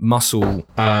involuntary muscle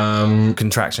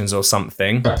contractions or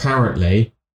something.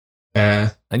 Apparently.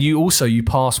 And you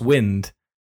pass wind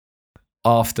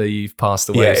after you've passed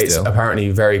away. Yeah, it's apparently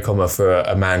very common for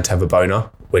a man to have a boner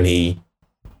when he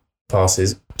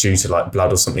passes due to like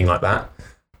blood or something like that.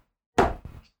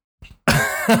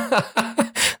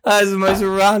 That is the most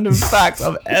random fact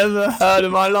I've ever heard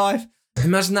in my life.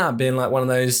 Imagine that being like one of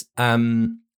those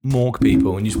morgue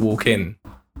people, and you just walk in.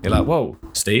 You're like, whoa,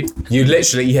 Steve. You'd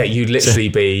literally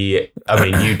be,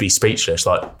 you'd be speechless,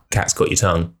 like, cat's got your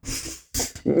tongue.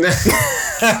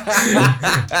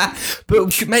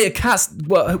 But mate,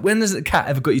 when has a cat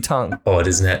ever got your tongue? Odd,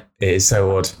 isn't it? It is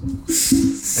so odd.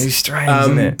 It's strange,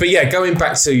 isn't it? But yeah, going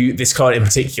back to this client in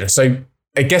particular. So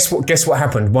guess what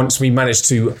happened once we managed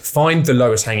to find the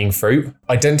lowest hanging fruit,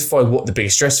 identify what the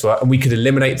biggest stress were, and we could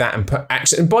eliminate that and put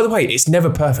action. And by the way, it's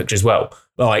never perfect as well.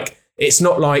 Like, it's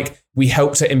not like we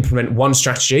helped her implement one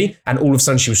strategy and all of a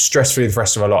sudden she was stress-free the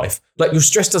rest of her life. Like, your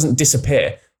stress doesn't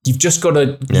disappear. You've just got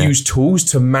to use tools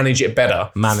to manage it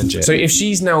better. Manage it. So if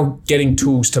she's now getting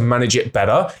tools to manage it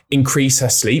better, increase her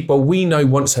sleep, well, we know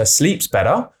once her sleep's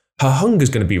better, her hunger's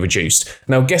going to be reduced.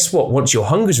 Now, guess what? Once your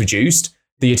hunger's reduced,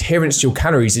 the adherence to your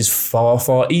calories is far,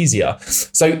 far easier.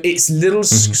 So it's little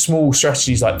small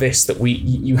strategies like this that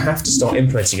you have to start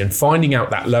implementing and finding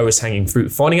out that lowest hanging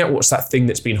fruit, finding out what's that thing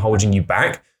that's been holding you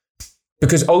back.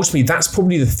 Because ultimately, that's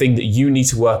probably the thing that you need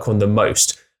to work on the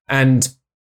most. And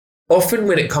often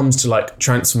when it comes to like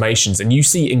transformations, and you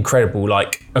see incredible,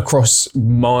 like across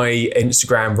my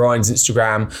Instagram, Ryan's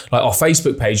Instagram, like our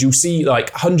Facebook page, you'll see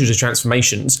like hundreds of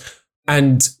transformations.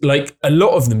 And like a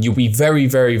lot of them, you'll be very,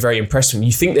 very, very impressed with.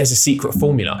 You think there's a secret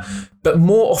formula, but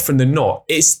more often than not,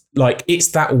 it's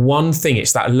that one thing,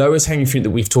 it's that lowest hanging fruit that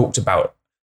we've talked about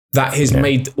that has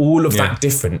made all of that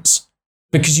difference.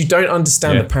 Because you don't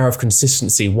understand the power of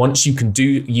consistency. Once you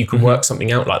can work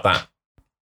something out like that.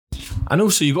 And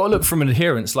also, you've got to look from an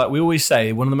adherence. Like we always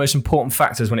say, one of the most important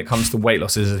factors when it comes to weight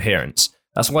loss is adherence.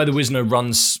 That's why there is no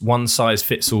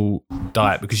one-size-fits-all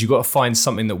diet, because you've got to find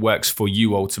something that works for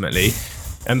you ultimately.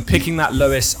 And picking that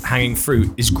lowest hanging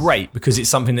fruit is great because it's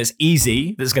something that's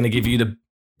easy, that's going to give you the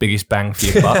biggest bang for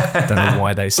your buck. I don't know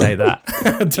why they say that.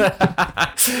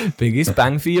 Biggest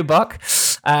bang for your buck.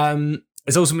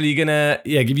 It's ultimately going to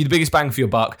give you the biggest bang for your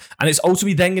buck. And it's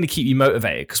ultimately then going to keep you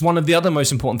motivated. Because one of the other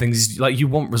most important things is like you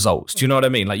want results. Do you know what I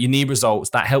mean? Like you need results.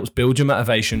 That helps build your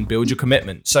motivation, build your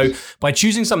commitment. So by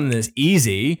choosing something that's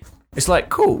easy, it's like,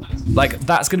 cool. Like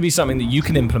that's going to be something that you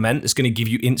can implement. It's going to give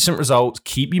you instant results,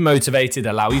 keep you motivated,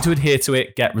 allow you to adhere to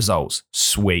it, get results.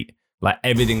 Sweet. Like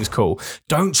everything's cool.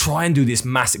 Don't try and do this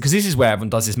massive, because this is where everyone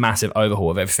does this massive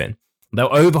overhaul of everything. They'll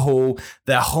overhaul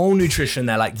their whole nutrition.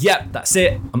 They're like, yep, that's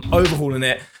it. I'm overhauling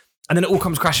it. And then it all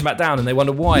comes crashing back down and they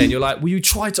wonder why. And you're like, well, you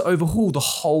tried to overhaul the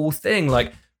whole thing.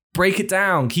 Like, break it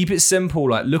down. Keep it simple.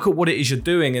 Like, look at what it is you're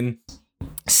doing and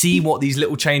see what these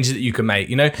little changes that you can make.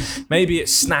 You know, maybe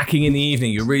it's snacking in the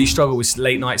evening. You really struggle with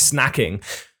late night snacking.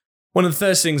 One of the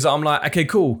first things that I'm like, okay,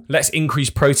 cool. Let's increase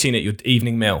protein at your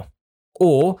evening meal.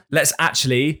 Or let's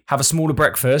actually have a smaller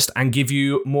breakfast and give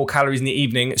you more calories in the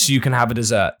evening so you can have a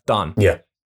dessert. Done. Yeah.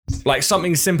 Like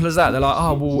something simple as that. They're like,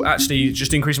 oh, well, actually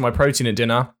just increasing my protein at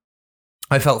dinner.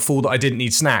 I felt full that I didn't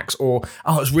need snacks. Or,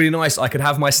 oh, it's really nice. I could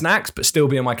have my snacks, but still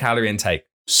be on my calorie intake.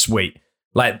 Sweet.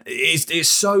 Like it's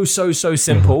so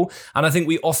simple. And I think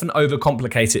we often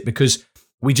overcomplicate it because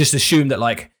we just assume that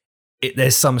like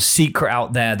there's some secret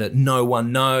out there that no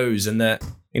one knows, and that,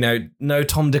 you know, no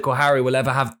Tom, Dick or Harry will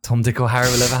ever have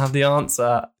the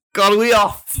answer. God, we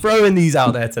are throwing these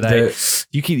out there today.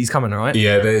 You keep these coming, all right?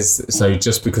 Yeah, so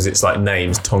just because it's like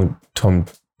names, Tom,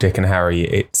 Dick and Harry,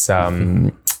 it's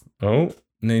oh, no,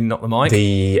 not the mic.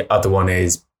 The other one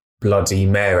is Bloody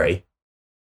Mary.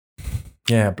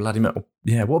 Yeah, Bloody Mary.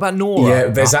 Yeah, what about Nora? Yeah,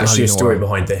 there's actually a story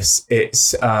behind this.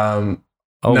 It's I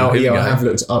have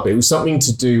looked it up. It was something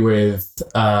to do with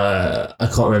I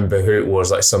can't remember who it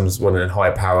was. Like someone in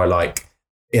high power, like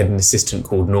he had an assistant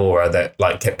called Nora that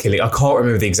like kept killing. I can't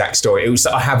remember the exact story.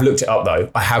 I have looked it up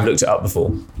though. I have looked it up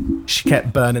before. She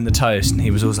kept burning the toast, and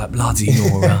he was always like, "Bloody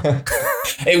Nora."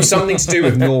 It was something to do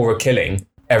with Nora killing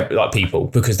like people,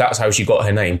 because that's how she got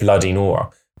her name, Bloody Nora,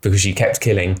 because she kept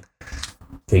killing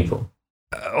people.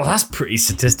 Oh, that's pretty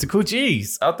statistical.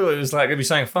 Jeez, I thought it was like going to be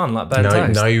something fun, like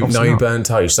burnt toast. No burnt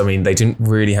toast. I mean, they didn't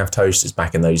really have toasters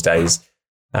back in those days.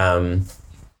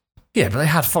 Yeah, but they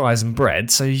had fires and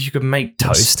bread, so you could make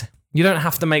toast. You don't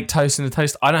have to make toast in a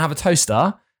toaster. I don't have a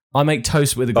toaster. I make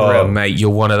toast with a grill. Oh, mate, you're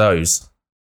one of those.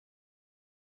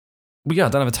 Well, yeah, I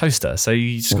don't have a toaster, so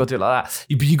you just got to do it like that.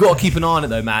 You got to keep an eye on it,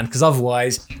 though, man, because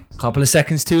otherwise, a couple of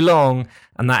seconds too long,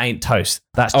 and that ain't toast.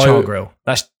 That's char grill.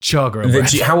 That's char grill bread.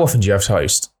 How often do you have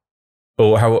toast?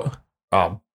 Or how?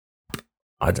 Oh,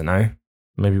 I don't know.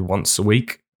 Maybe once a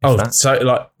week. So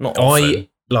like not often.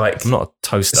 I'm not a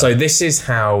toaster. So this is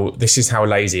how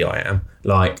lazy I am.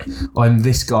 Like, I'm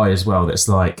this guy as well that's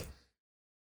like,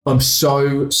 I'm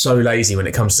so lazy when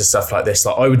it comes to stuff like this.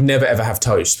 Like, I would never ever have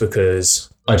toast because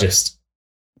I just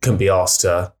couldn't be asked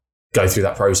to go through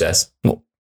that process. What?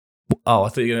 Oh, I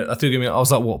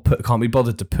was like, what? Can't be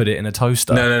bothered to put it in a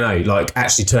toaster? No. Like,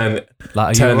 actually turn the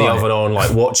oven on,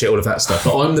 like watch it, all of that stuff.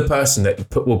 But I'm the person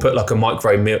that will put like a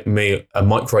microwave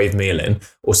meal in,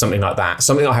 or something like that.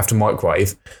 Something I have to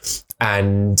microwave,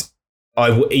 and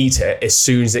I will eat it as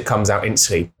soon as it comes out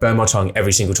instantly. Burn my tongue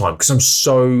every single time because I'm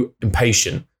so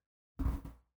impatient.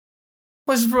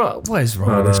 What is wrong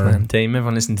with this man, team?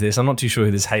 Everyone listen to this. I'm not too sure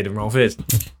who this Hayden Rolfe is.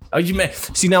 Oh, you may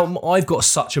see now. I've got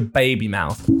such a baby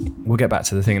mouth. We'll get back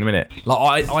to the thing in a minute.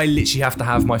 Like I literally have to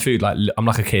have my food like I'm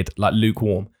like a kid, like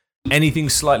lukewarm. Anything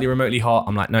slightly remotely hot,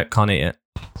 I'm like, no, can't eat it.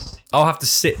 I'll have to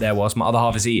sit there whilst my other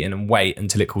half is eating and wait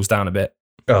until it cools down a bit.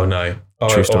 Oh no!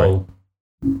 True story.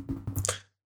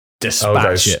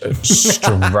 Dispatch it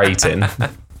straight in.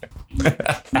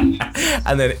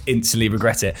 And then instantly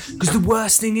regret it. Because the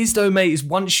worst thing is, though, mate, is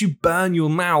once you burn your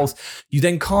mouth, you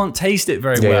then can't taste it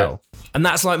very well. And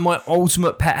that's like my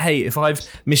ultimate pet hate. If I've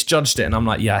misjudged it and I'm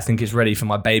like, yeah, I think it's ready for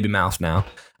my baby mouth now,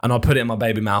 and I'll put it in my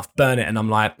baby mouth, burn it, and I'm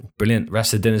like, brilliant. The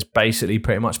rest of the dinner's basically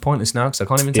pretty much pointless now because I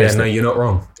can't even taste it. Yeah, no, you're not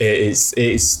wrong.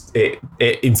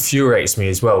 It infuriates me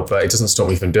as well, but it doesn't stop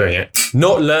me from doing it.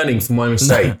 Not learning from my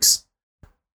mistakes.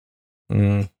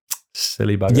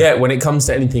 Silly bugger. Yeah, when it comes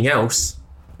to anything else,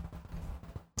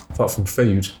 apart from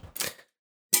food.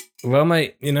 Well,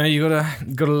 mate, you know, you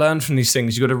gotta learn from these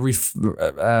things. You gotta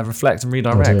reflect and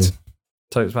redirect.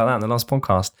 Talked about that in the last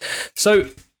podcast. So,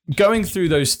 going through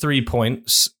those 3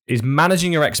 points is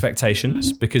managing your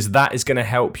expectations, because that is going to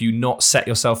help you not set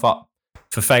yourself up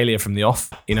for failure from the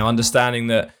off. You know, understanding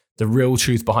that the real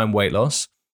truth behind weight loss.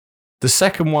 The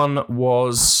second one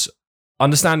was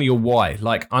understanding your why,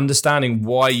 like understanding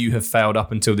why you have failed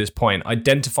up until this point,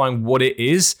 identifying what it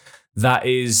is that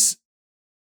is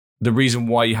the reason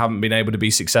why you haven't been able to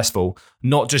be successful,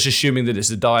 not just assuming that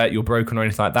it's a diet, you're broken or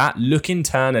anything like that. Look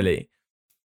internally.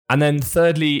 And then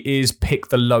thirdly is pick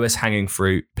the lowest hanging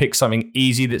fruit. Pick something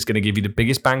easy that's going to give you the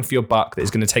biggest bang for your buck, that is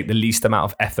going to take the least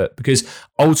amount of effort, because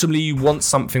ultimately you want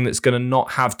something that's going to not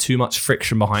have too much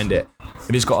friction behind it.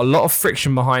 If it's got a lot of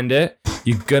friction behind it,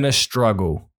 you're going to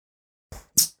struggle.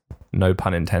 No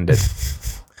pun intended.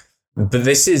 But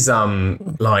this is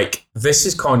this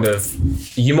is kind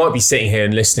of, you might be sitting here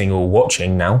and listening or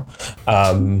watching now,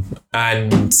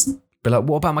 and be like,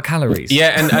 what about my calories?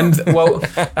 Yeah,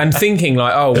 and thinking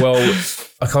like, oh well,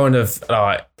 I kind of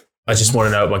like, I just want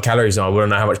to know what my calories are. I want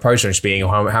to know how much protein I should be eating,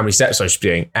 or how many steps I should be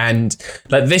doing. And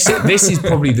like this is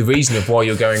probably the reason of why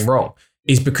you're going wrong,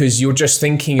 is because you're just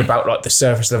thinking about like the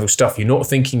surface level stuff. You're not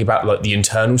thinking about like the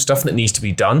internal stuff that needs to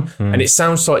be done. And it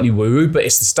sounds slightly woo-woo, but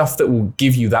it's the stuff that will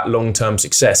give you that long-term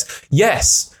success.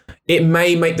 Yes, it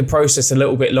may make the process a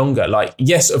little bit longer. Like,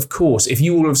 yes, of course, if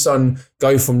you all of a sudden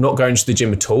go from not going to the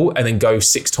gym at all and then go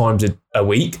 6 times a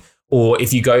week, or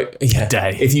if you go,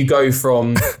 if you go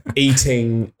from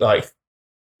eating like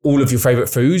all of your favorite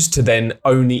foods to then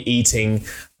only eating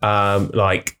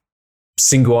like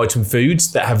single item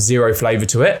foods that have zero flavor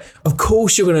to it, of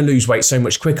course you're going to lose weight so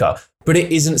much quicker, but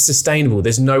it isn't sustainable.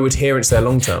 There's no adherence there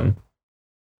long term.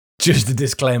 Just a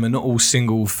disclaimer: not all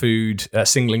single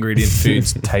ingredient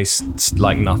foods taste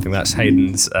like nothing. That's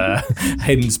Hayden's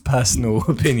personal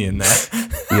opinion there.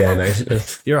 Yeah, no.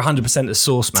 You're 100% a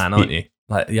sauce man, aren't you?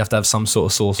 Like you have to have some sort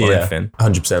of sauce on everything.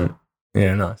 100%.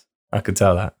 Yeah, nice. I could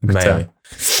tell that.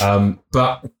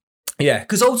 But yeah,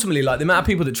 because ultimately, like the amount of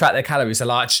people that track their calories are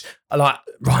like,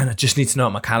 Ryan, I just need to know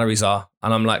what my calories are,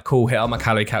 and I'm like, cool, hit up my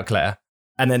calorie calculator.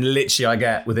 And then literally I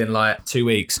get within like 2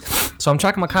 weeks. So I'm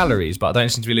tracking my calories, but I don't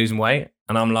seem to be losing weight.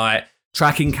 And I'm like,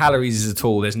 tracking calories is a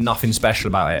tool. There's nothing special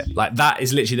about it. Like that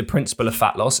is literally the principle of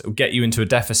fat loss. It will get you into a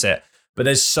deficit. But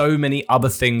there's so many other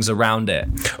things around it.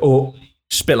 Or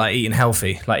just a bit like eating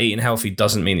healthy. Like eating healthy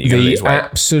doesn't mean that you're going to lose weight. The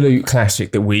absolute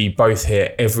classic that we both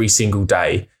hear every single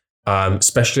day,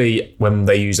 especially when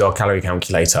they use our calorie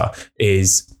calculator,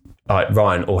 is like,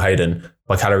 Ryan or Hayden,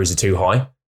 my calories are too high.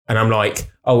 And I'm like,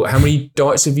 oh, how many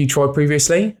diets have you tried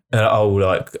previously?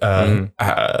 400. I'm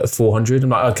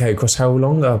like, okay, across how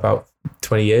long? About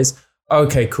 20 years.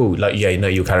 Okay, cool. Like, yeah, no,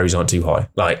 your calories aren't too high.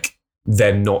 Like,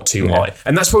 they're not too high.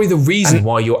 And that's probably the reason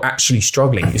why you're actually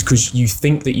struggling, is because you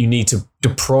think that you need to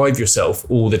deprive yourself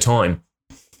all the time.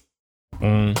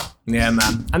 Yeah,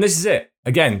 man. And this is it.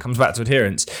 Again, comes back to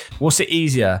adherence. What's it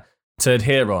easier to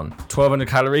adhere on? 1,200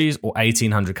 calories or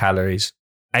 1,800 calories?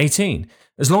 18.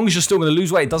 As long as you're still going to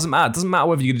lose weight, it doesn't matter. It doesn't matter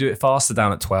whether you're going to do it faster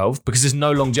down at 12 because there's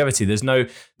no longevity. There's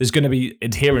going to be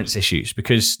adherence issues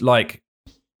because like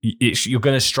you're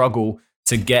going to struggle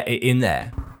to get it in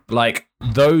there. Like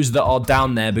those that are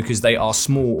down there because they are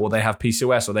small or they have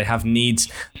PCOS or they have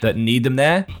needs that need them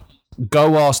there,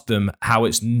 go ask them how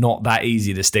it's not that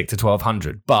easy to stick to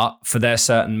 1,200. But for their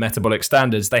certain metabolic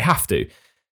standards, they have to.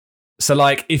 So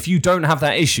like if you don't have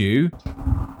that issue,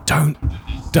 don't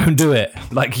do it.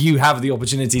 Like you have the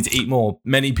opportunity to eat more.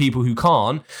 Many people who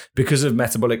can't, because of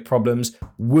metabolic problems,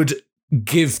 would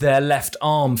give their left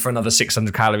arm for another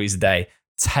 600 calories a day.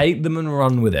 Take them and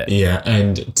run with it. Yeah,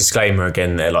 and disclaimer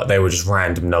again there, like they were just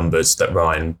random numbers that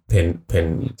Ryan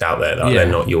pinned out there. Like they're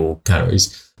not your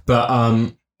calories. But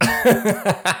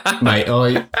mate,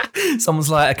 someone's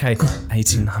like, okay,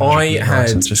 1,800. I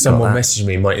had someone message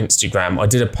me on my Instagram. I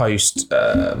did a post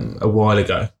a while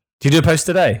ago. Did you do a post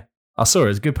today? I saw it. It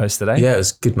was a good post today. Yeah, it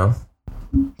was good, man.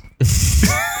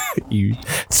 You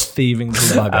thieving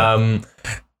bugger.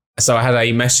 So I had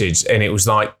a message, and it was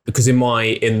like, because in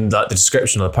the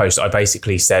description of the post, I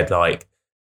basically said like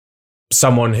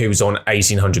someone who was on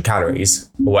 1,800 calories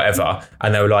or whatever,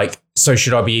 and they were like, so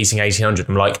should I be eating 1,800?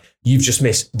 I'm like, you've just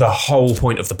missed the whole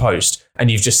point of the post, and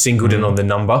you've just singled in on the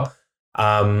number.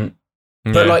 But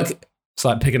like, it's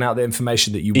like picking out the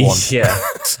information that you want. Yeah.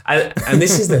 And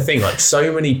this is the thing, like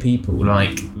so many people,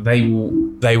 like they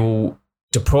will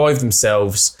deprive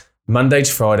themselves Monday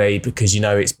to Friday because, you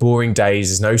know, it's boring days.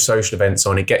 There's no social events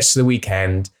on. It gets to the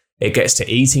weekend. It gets to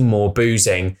eating more,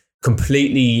 boozing,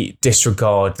 completely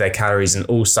disregard their calories and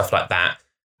all stuff like that.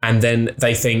 And then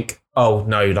they think, oh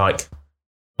no, like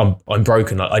I'm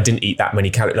broken. Like I didn't eat that many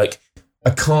calories. Like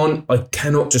I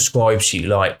cannot describe to you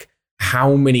like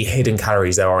how many hidden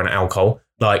calories there are in alcohol.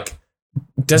 Like,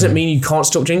 does it mean you can't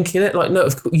stop drinking it? Like, no,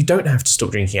 you don't have to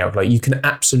stop drinking alcohol. Like, you can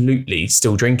absolutely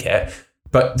still drink it,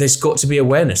 but there's got to be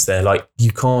awareness there. Like,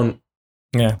 you can't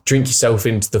drink yourself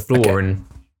into the floor and...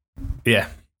 Yeah.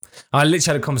 I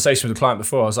literally had a conversation with a client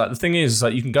before. I was like, the thing is,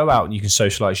 like, you can go out and you can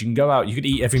socialize. You can go out, you could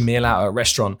eat every meal out at a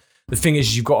restaurant. The thing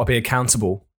is, you've got to be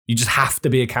accountable. You just have to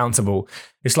be accountable.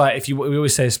 It's like we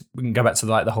always say, we can go back to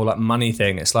like the whole like money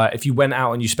thing. It's like if you went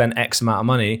out and you spent X amount of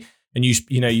money and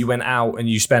you went out and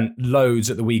you spent loads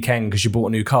at the weekend because you bought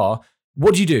a new car,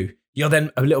 what do? You're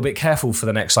then a little bit careful for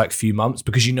the next like few months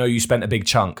because you know you spent a big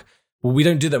chunk. Well, we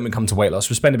don't do that when we come to weight loss.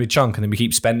 We spend a big chunk and then we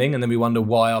keep spending and then we wonder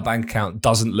why our bank account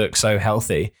doesn't look so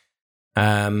healthy.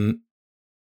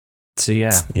 So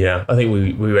yeah, I think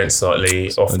we went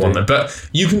slightly off on that, but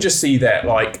you can just see that,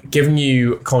 like, giving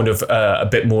you kind of a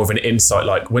bit more of an insight.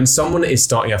 Like when someone is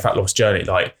starting a fat loss journey,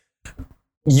 like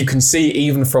you can see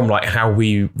even from like how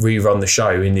we rerun the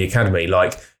show in the academy,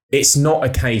 like it's not a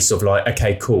case of like,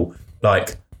 okay, cool,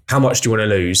 like how much do you want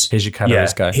to lose? Here's your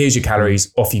calories. Go. Here's your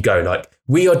calories. Off you go. Like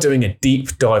we are doing a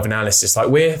deep dive analysis. Like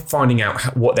we're finding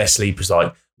out what their sleep is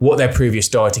like, what their previous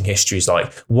dieting history is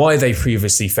like, why they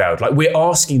previously failed. Like we're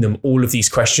asking them all of these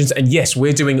questions. And yes,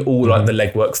 we're doing all like the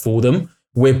legwork for them.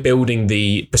 We're building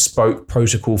the bespoke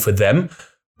protocol for them.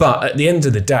 But at the end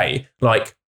of the day,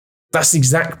 like that's the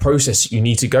exact process you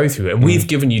need to go through. And we've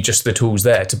given you just the tools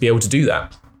there to be able to do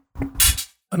that.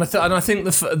 And I think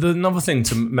the another thing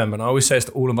to remember, and I always say this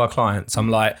to all of our clients, I'm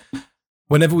like,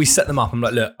 whenever we set them up, I'm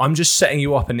like, look, I'm just setting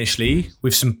you up initially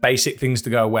with some basic things to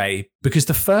go away because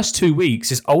the first 2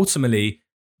 weeks is ultimately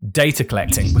data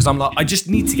collecting, because I'm like, I just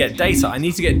need to get data. I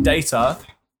need to get data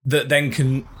that then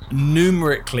can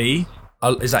numerically,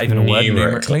 is that even a word?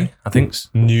 Numerically? I think so.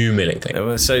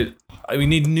 Numerically. So we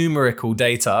need numerical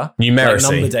data. Numeracy.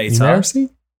 Like number data. Numeracy?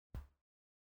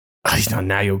 Oh,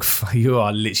 now you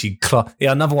are literally...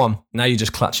 another one. Now you're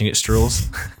just clutching at straws.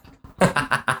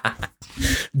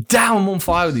 Damn, I'm on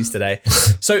fire with these today.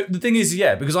 So the thing is,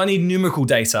 because I need numerical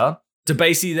data to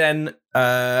basically then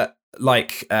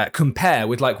compare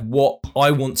with like what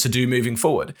I want to do moving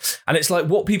forward. And it's like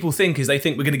what people think is they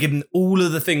think we're going to give them all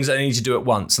of the things that they need to do at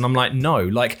once. And I'm like, no,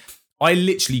 like I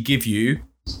literally give you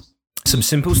some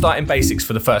simple starting basics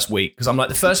for the first week, because I'm like,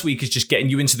 the first week is just getting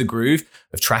you into the groove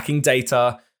of tracking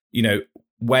data,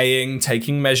 weighing,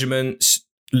 taking measurements,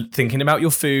 thinking about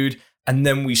your food, and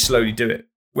then we slowly do it.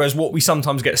 Whereas what we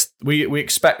sometimes get, we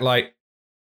expect like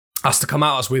us to come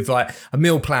at us with like a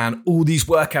meal plan, all these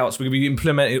workouts, we're going to be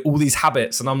implementing all these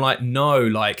habits. And I'm like, no,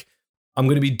 like I'm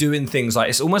going to be doing things like,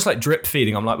 it's almost like drip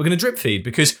feeding. I'm like, we're going to drip feed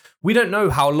because we don't know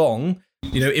how long,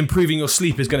 improving your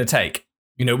sleep is going to take.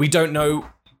 We don't know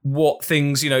what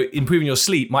things, improving your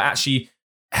sleep might actually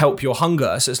help your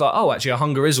hunger. So it's like, oh, actually our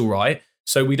hunger is all right.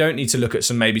 So we don't need to look at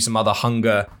maybe some other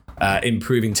hunger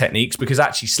improving techniques, because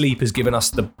actually sleep has given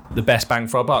us the best bang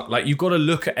for our buck. Like you've got to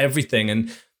look at everything,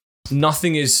 and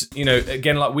nothing is,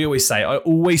 again, like we always say, I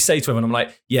always say to everyone, I'm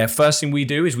like, first thing we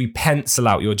do is we pencil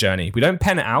out your journey. We don't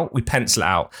pen it out, we pencil it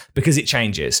out, because it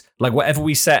changes. Like whatever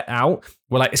we set out,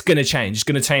 we're like, it's going to change. It's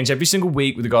going to change every single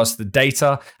week with regards to the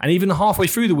data. And even halfway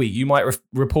through the week, you might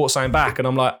report something back. And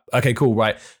I'm like, okay, cool,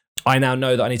 right. I now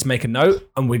know that I need to make a note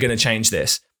and we're going to change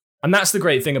this. And that's the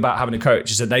great thing about having a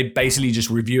coach, is that they basically just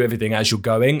review everything as you're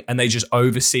going, and they just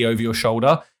oversee over your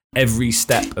shoulder every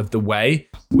step of the way,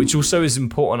 which also is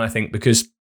important, I think, because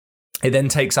it then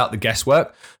takes out the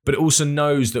guesswork, but it also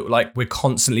knows that like we're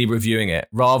constantly reviewing it,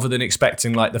 rather than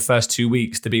expecting like the first 2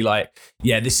 weeks to be like,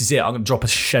 this is it, I'm going to drop a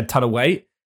shed ton of weight.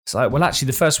 It's like, well, actually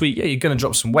the first week, you're going to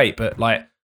drop some weight, but like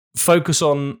focus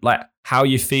on like how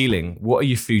you're feeling. What are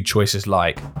your food choices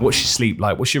like? What's your sleep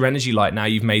like? What's your energy like now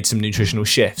you've made some nutritional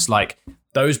shifts? Like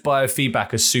those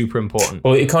biofeedback are super important.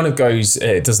 Well, it kind of goes,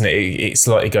 doesn't it? It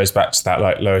slightly goes back to that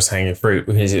like lowest hanging fruit,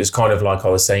 because it was kind of like I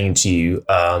was saying to you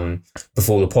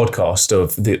before the podcast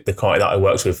of the client that I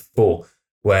worked with before,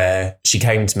 where she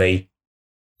came to me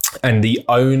and the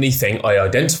only thing I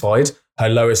identified her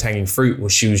lowest hanging fruit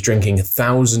was she was drinking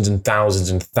thousands and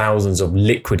thousands and thousands of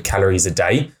liquid calories a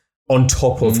day on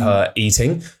top of her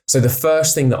eating. So the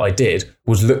first thing that I did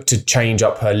was look to change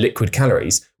up her liquid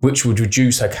calories, which would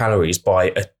reduce her calories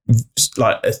by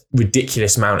a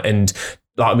ridiculous amount. And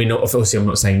like, I mean, obviously I'm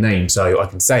not saying names, so I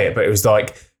can say it, but it was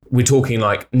like, we're talking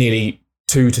like nearly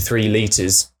 2 to 3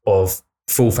 liters of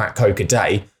full fat Coke a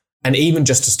day. And even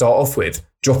just to start off with,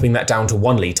 dropping that down to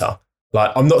 1 liter.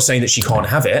 Like, I'm not saying that she can't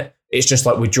have it. It's just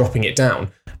like we're dropping it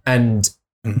down, and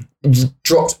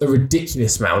dropped a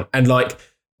ridiculous amount. And like,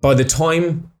 by the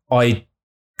time I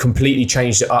completely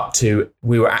changed it up to,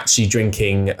 we were actually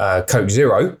drinking Coke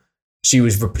Zero, she'd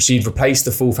replaced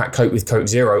the full fat Coke with Coke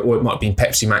Zero, or it might have been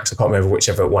Pepsi Max. I can't remember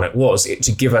whichever one it was,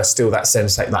 to give her still that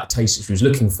sense, that taste that she was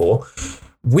looking for.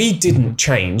 We didn't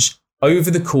change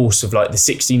over the course of like the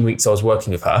 16 weeks I was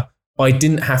working with her. I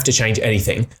didn't have to change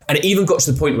anything. And it even got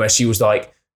to the point where she was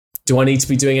like, do I need to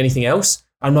be doing anything else?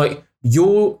 I'm like,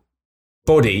 your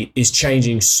body is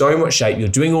changing so much shape. You're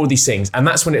doing all these things. And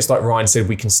that's when it's like Ryan said,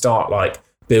 we can start like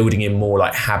building in more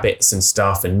like habits and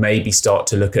stuff, and maybe start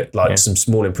to look at like some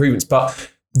small improvements.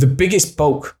 But the biggest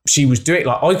bulk she was doing,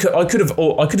 like I could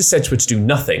have said to her to do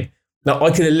nothing. Now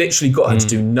I could have literally got her to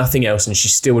do nothing else, and she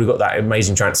still would have got that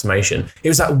amazing transformation. It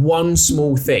was that one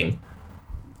small thing.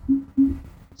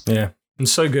 Yeah, and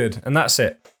so good. And that's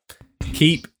it.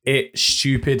 Keep it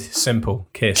stupid simple.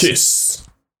 Kiss.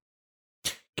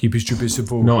 Keep it stupid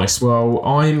simple. Nice. Well,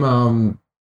 I'm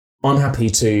happy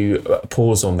to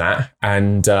pause on that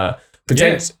and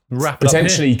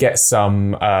potentially get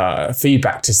some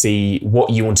feedback to see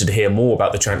what you wanted to hear more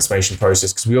about the transformation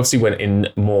process, because we obviously went in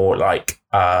more like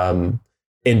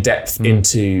in depth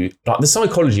into like the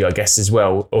psychology, I guess, as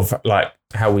well, of like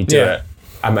how we do it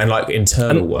and like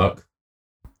internal work.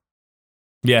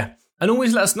 Yeah. And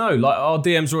always let us know. Like, our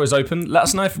DMs are always open. Let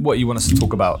us know what you want us to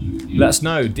talk about. Let us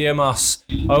know. DM us.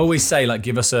 I always say, like,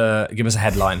 give us a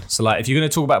headline. So, like, if you're going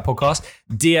to talk about a podcast,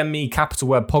 DM me capital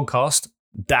word podcast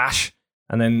dash,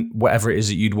 and then whatever it is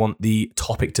that you'd want the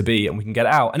topic to be, and we can get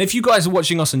it out. And if you guys are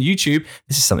watching us on YouTube,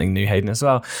 this is something new, Hayden, as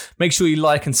well. Make sure you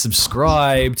like and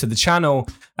subscribe to the channel,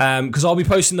 because I'll be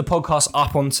posting the podcast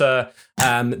up onto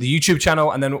the YouTube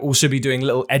channel, and then we'll also be doing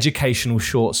little educational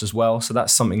shorts as well. So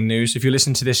that's something new. So if you're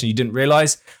listening to this and you didn't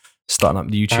realize, starting up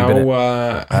the YouTube.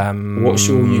 innit? What's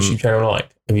your YouTube channel like?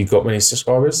 Have you got many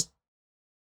subscribers?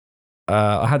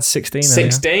 I had 16.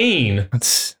 16.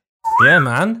 Yeah,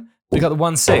 man. We got the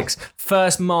 1.6.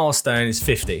 First milestone is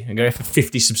 50. I'm going for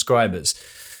 50 subscribers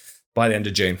by the end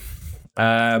of June.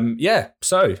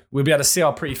 So we'll be able to see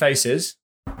our pretty faces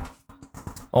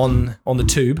on the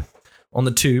tube,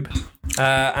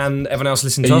 and everyone else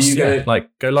listening to us.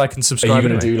 Go like and subscribe. Are you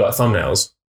going to do like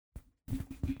thumbnails?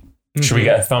 Mm-hmm. Should we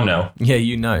get a thumbnail? Yeah,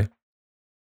 you know.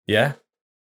 Yeah.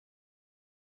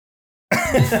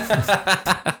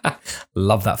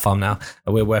 Love that thumbnail.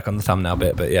 We'll work on the thumbnail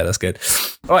bit, but yeah, that's good.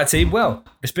 All right, team. Well,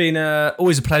 it's been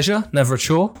always a pleasure, never a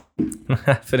chore.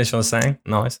 Finish on a saying.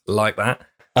 Nice. Like that.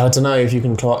 I don't know if you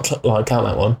can count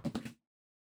that one.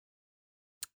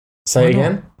 Say it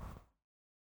again.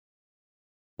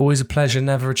 Always a pleasure,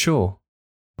 never a chore.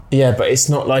 Yeah, but it's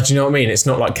not like, do you know what I mean? It's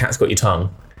not like cat's got your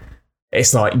tongue.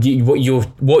 It's like what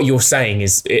you're saying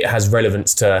is it has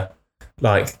relevance to,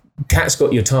 like, cat's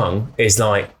got your tongue is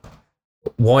like,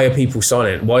 why are people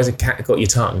silent? Why has a cat got your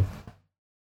tongue?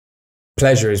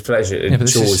 Pleasure is pleasure. Yeah,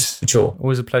 chore is chore.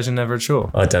 Always a pleasure, never a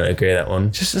chore. I don't agree with that one.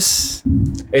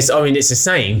 It's a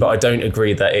saying, but I don't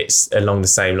agree that it's along the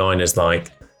same line as,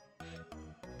 like,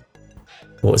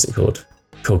 what's it called?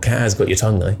 Called cat has got your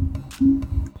tongue though.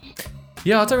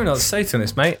 Yeah, I don't really know what to say to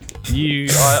this, mate.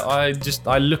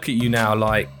 I look at you now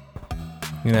like,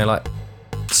 you know, like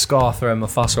Scar throwing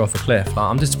Mufasa off a cliff. Like,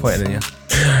 I'm disappointed in you.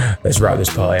 Let's wrap this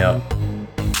party up.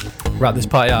 All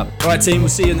right, team. We'll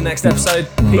see you in the next episode.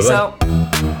 Peace out.